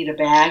going to need a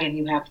bag, and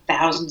you have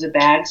thousands of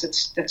bags.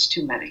 That's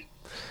too many.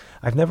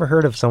 I've never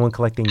heard of someone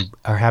collecting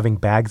or having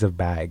bags of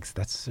bags.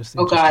 That's just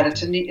God,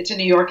 it's a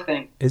New York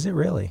thing. Is it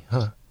really?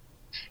 Huh.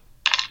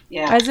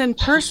 Yeah. As in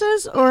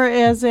purses or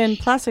as in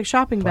plastic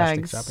shopping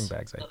bags? Shopping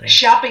bags, I think.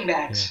 Shopping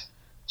bags.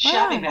 Yeah.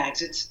 Shopping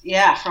bags. It's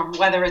from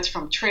whether it's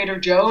from Trader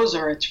Joe's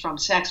or it's from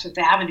Saks Fifth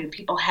Avenue.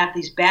 People have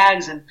these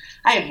bags, and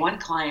I had one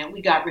client.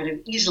 We got rid of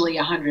easily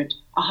 100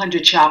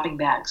 shopping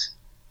bags,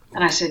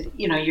 and I said,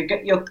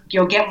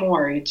 you'll get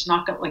more. It's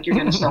not like you're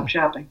going to stop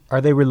shopping.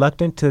 Are they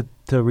reluctant to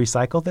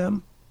recycle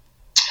them?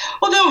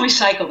 Well, they'll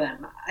recycle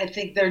them. I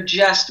think they're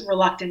just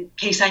reluctant in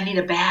case I need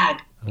a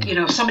bag.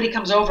 If somebody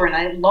comes over and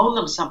I loan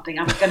them something,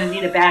 I'm going to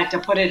need a bag to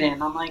put it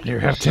in. I'm like, You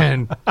have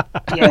 10.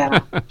 Yeah.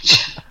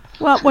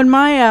 Well, when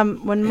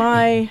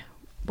my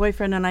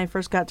boyfriend and I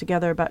first got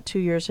together about 2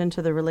 years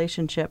into the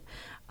relationship,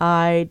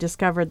 I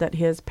discovered that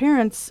his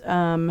parents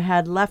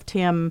had left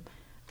him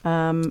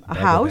a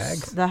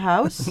house,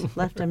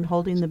 left him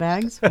holding the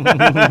bags.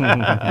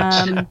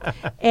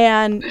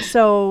 And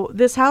so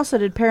this house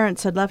that his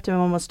parents had left him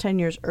almost 10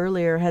 years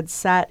earlier had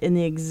sat in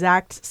the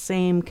exact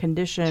same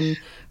condition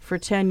for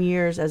 10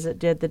 years as it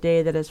did the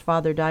day that his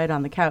father died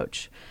on the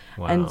couch.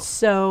 Wow. And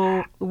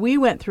so we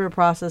went through a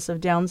process of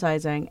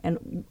downsizing,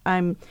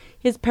 and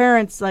his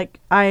parents,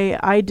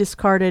 I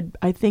discarded,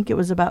 I think it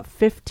was about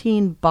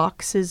 15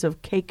 boxes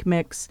of cake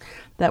mix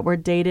that were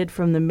dated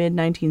from the mid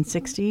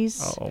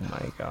 1960s. Oh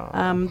my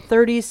God.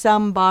 30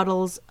 some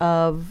bottles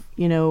of,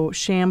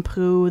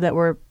 shampoo that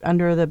were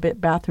under the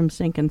bathroom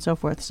sink and so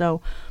forth. So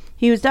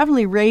he was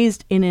definitely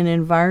raised in an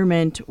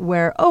environment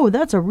where,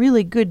 that's a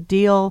really good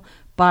deal,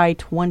 buy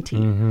 20.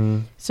 Mm-hmm.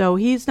 So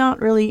he's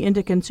not really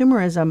into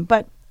consumerism.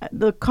 But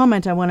the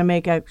comment I want to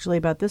make actually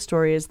about this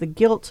story is the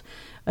guilt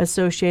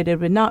associated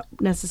with not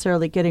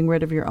necessarily getting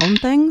rid of your own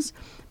things,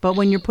 but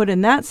when you're put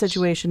in that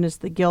situation, is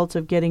the guilt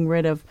of getting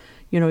rid of,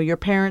 your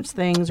parents'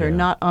 things or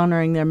not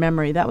honoring their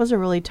memory. That was a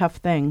really tough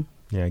thing.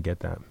 Yeah, I get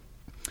that.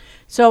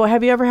 So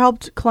have you ever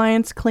helped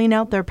clients clean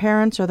out their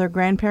parents' or their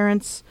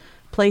grandparents'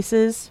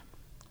 places?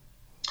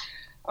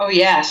 Oh,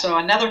 yeah. So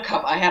another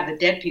couple, I have the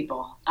dead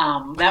people.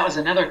 That was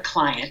another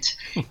client,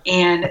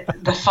 and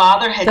the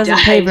father had Doesn't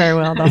died. pay very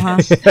well, though, huh?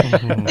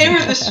 They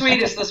were the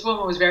sweetest. This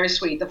woman was very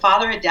sweet. The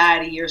father had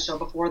died a year or so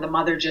before. The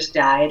mother just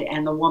died,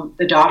 and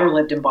the daughter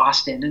lived in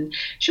Boston, and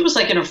she was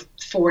like in her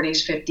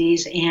 40s,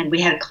 50s, and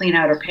we had to clean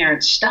out her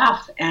parents'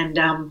 stuff, and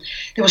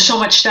there was so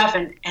much stuff,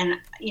 and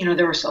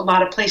there was a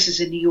lot of places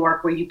in New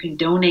York where you can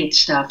donate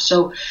stuff.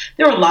 So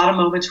there were a lot of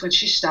moments when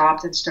she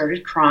stopped and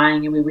started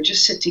crying, and we would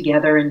just sit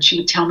together, and she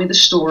would tell me the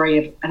story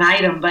of an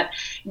item, but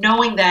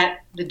knowing that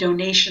the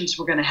donations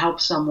were going to help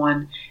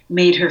someone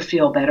made her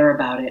feel better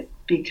about it,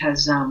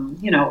 because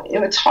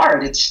it's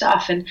hard, it's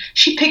stuff, and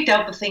she picked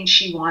out the things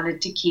she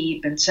wanted to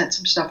keep and sent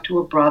some stuff to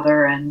her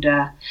brother. And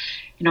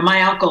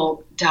my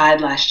uncle died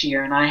last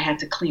year, and I had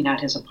to clean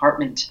out his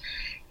apartment,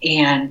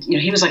 and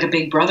he was like a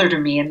big brother to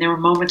me, and there were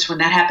moments when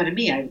that happened to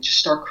me, I would just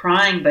start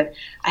crying, but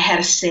I had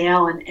a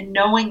sale, and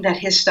knowing that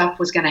his stuff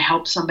was going to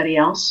help somebody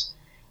else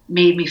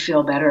made me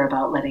feel better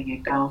about letting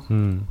it go.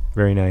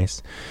 Very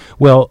nice.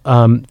 Well,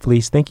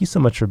 Felice, thank you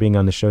so much for being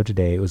on the show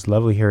today. It was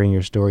lovely hearing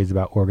your stories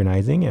about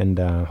organizing, and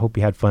hope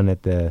you had fun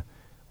at the,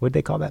 what did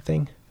they call that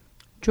thing?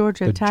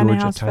 Georgia Tiny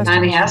House Festival.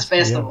 Tiny House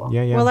Festival.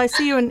 Yeah. Will I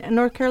see you in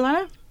North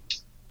Carolina?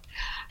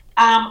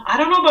 I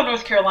don't know about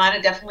North Carolina,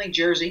 definitely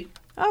Jersey.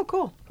 Oh,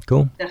 cool.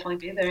 Cool. Definitely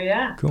be there,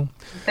 yeah. Cool.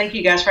 Thank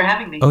you guys for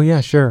having me. Oh,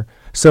 yeah, sure.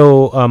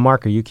 So,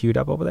 Mark, are you queued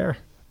up over there?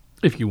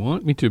 If you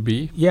want me to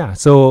be. Yeah.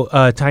 So,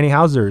 Tiny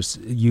Housers,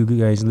 you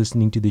guys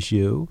listening to the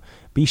show,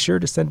 be sure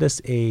to send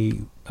us a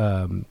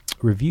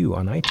review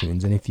on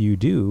iTunes. And if you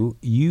do,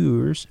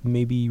 yours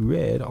may be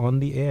read on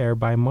the air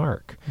by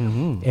Mark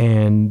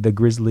and the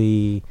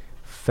grizzly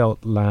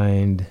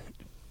felt-lined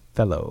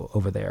fellow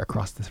over there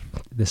across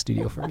the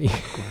studio from me.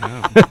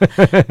 I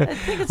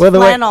think it's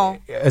flannel.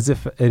 As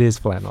if it is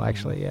flannel,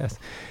 actually, yes.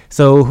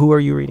 So, who are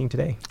you reading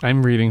today?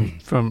 I'm reading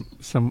from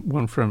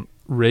someone from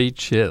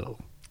Rachel.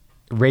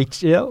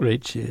 Rachel?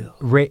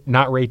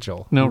 Not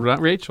Rachel. No, not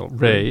Rachel.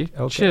 Ray.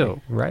 Okay.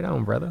 Chill. Right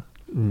on, brother.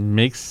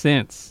 Makes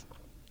sense.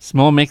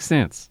 Small makes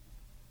sense.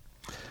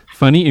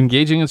 Funny,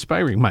 engaging,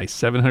 inspiring. My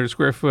 700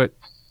 square foot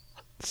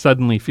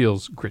suddenly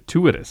feels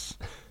gratuitous.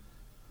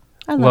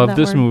 I love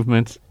this word.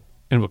 movement,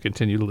 and will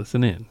continue to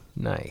listen in.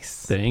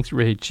 Nice. Thanks,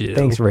 Rachel.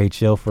 Thanks,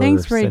 Rachel, for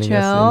sending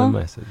us in a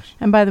message.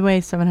 And by the way,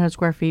 700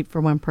 square feet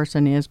for one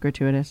person is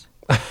gratuitous.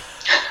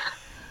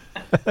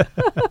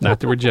 Not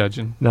that we're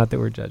judging. Not that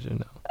we're judging,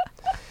 no.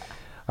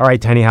 All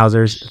right, Tiny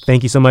Housers,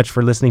 thank you so much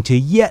for listening to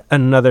yet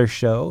another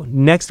show.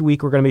 Next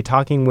week, we're going to be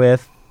talking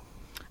with...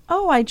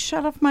 Oh, I'd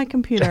shut off my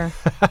computer.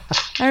 I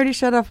already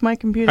shut off my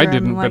computer. I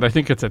didn't, but I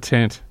think it's a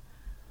tent.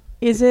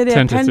 Is it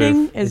tentative.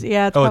 pending? It's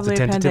probably it's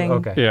a tentative? pending.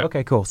 Okay. Yeah.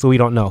 Okay, cool. So we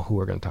don't know who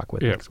we're going to talk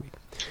with next week.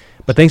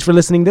 But thanks for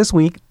listening this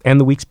week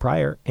and the weeks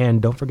prior.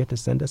 And don't forget to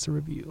send us a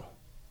review.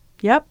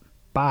 Yep.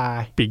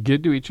 Bye. Be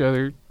good to each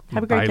other.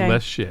 Have a great day. Buy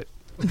less shit.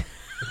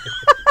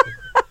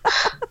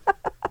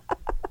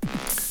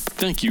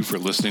 Thank you for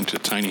listening to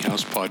Tiny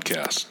House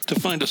Podcast. To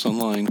find us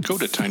online, go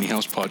to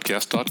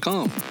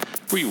tinyhousepodcast.com,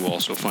 where you will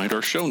also find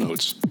our show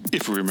notes,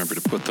 if we remember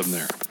to put them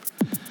there.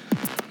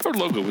 Our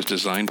logo was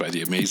designed by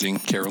the amazing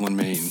Carolyn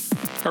Main.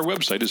 Our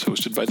website is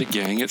hosted by the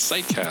gang at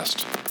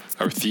Sitecast.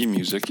 Our theme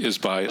music is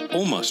by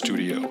Oma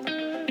Studio.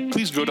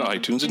 Please go to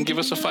iTunes and give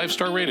us a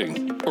 5-star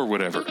rating, or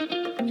whatever,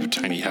 you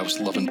tiny house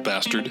loving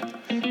bastard.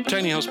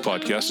 Tiny House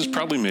Podcast is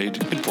proudly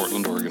made in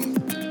Portland, Oregon.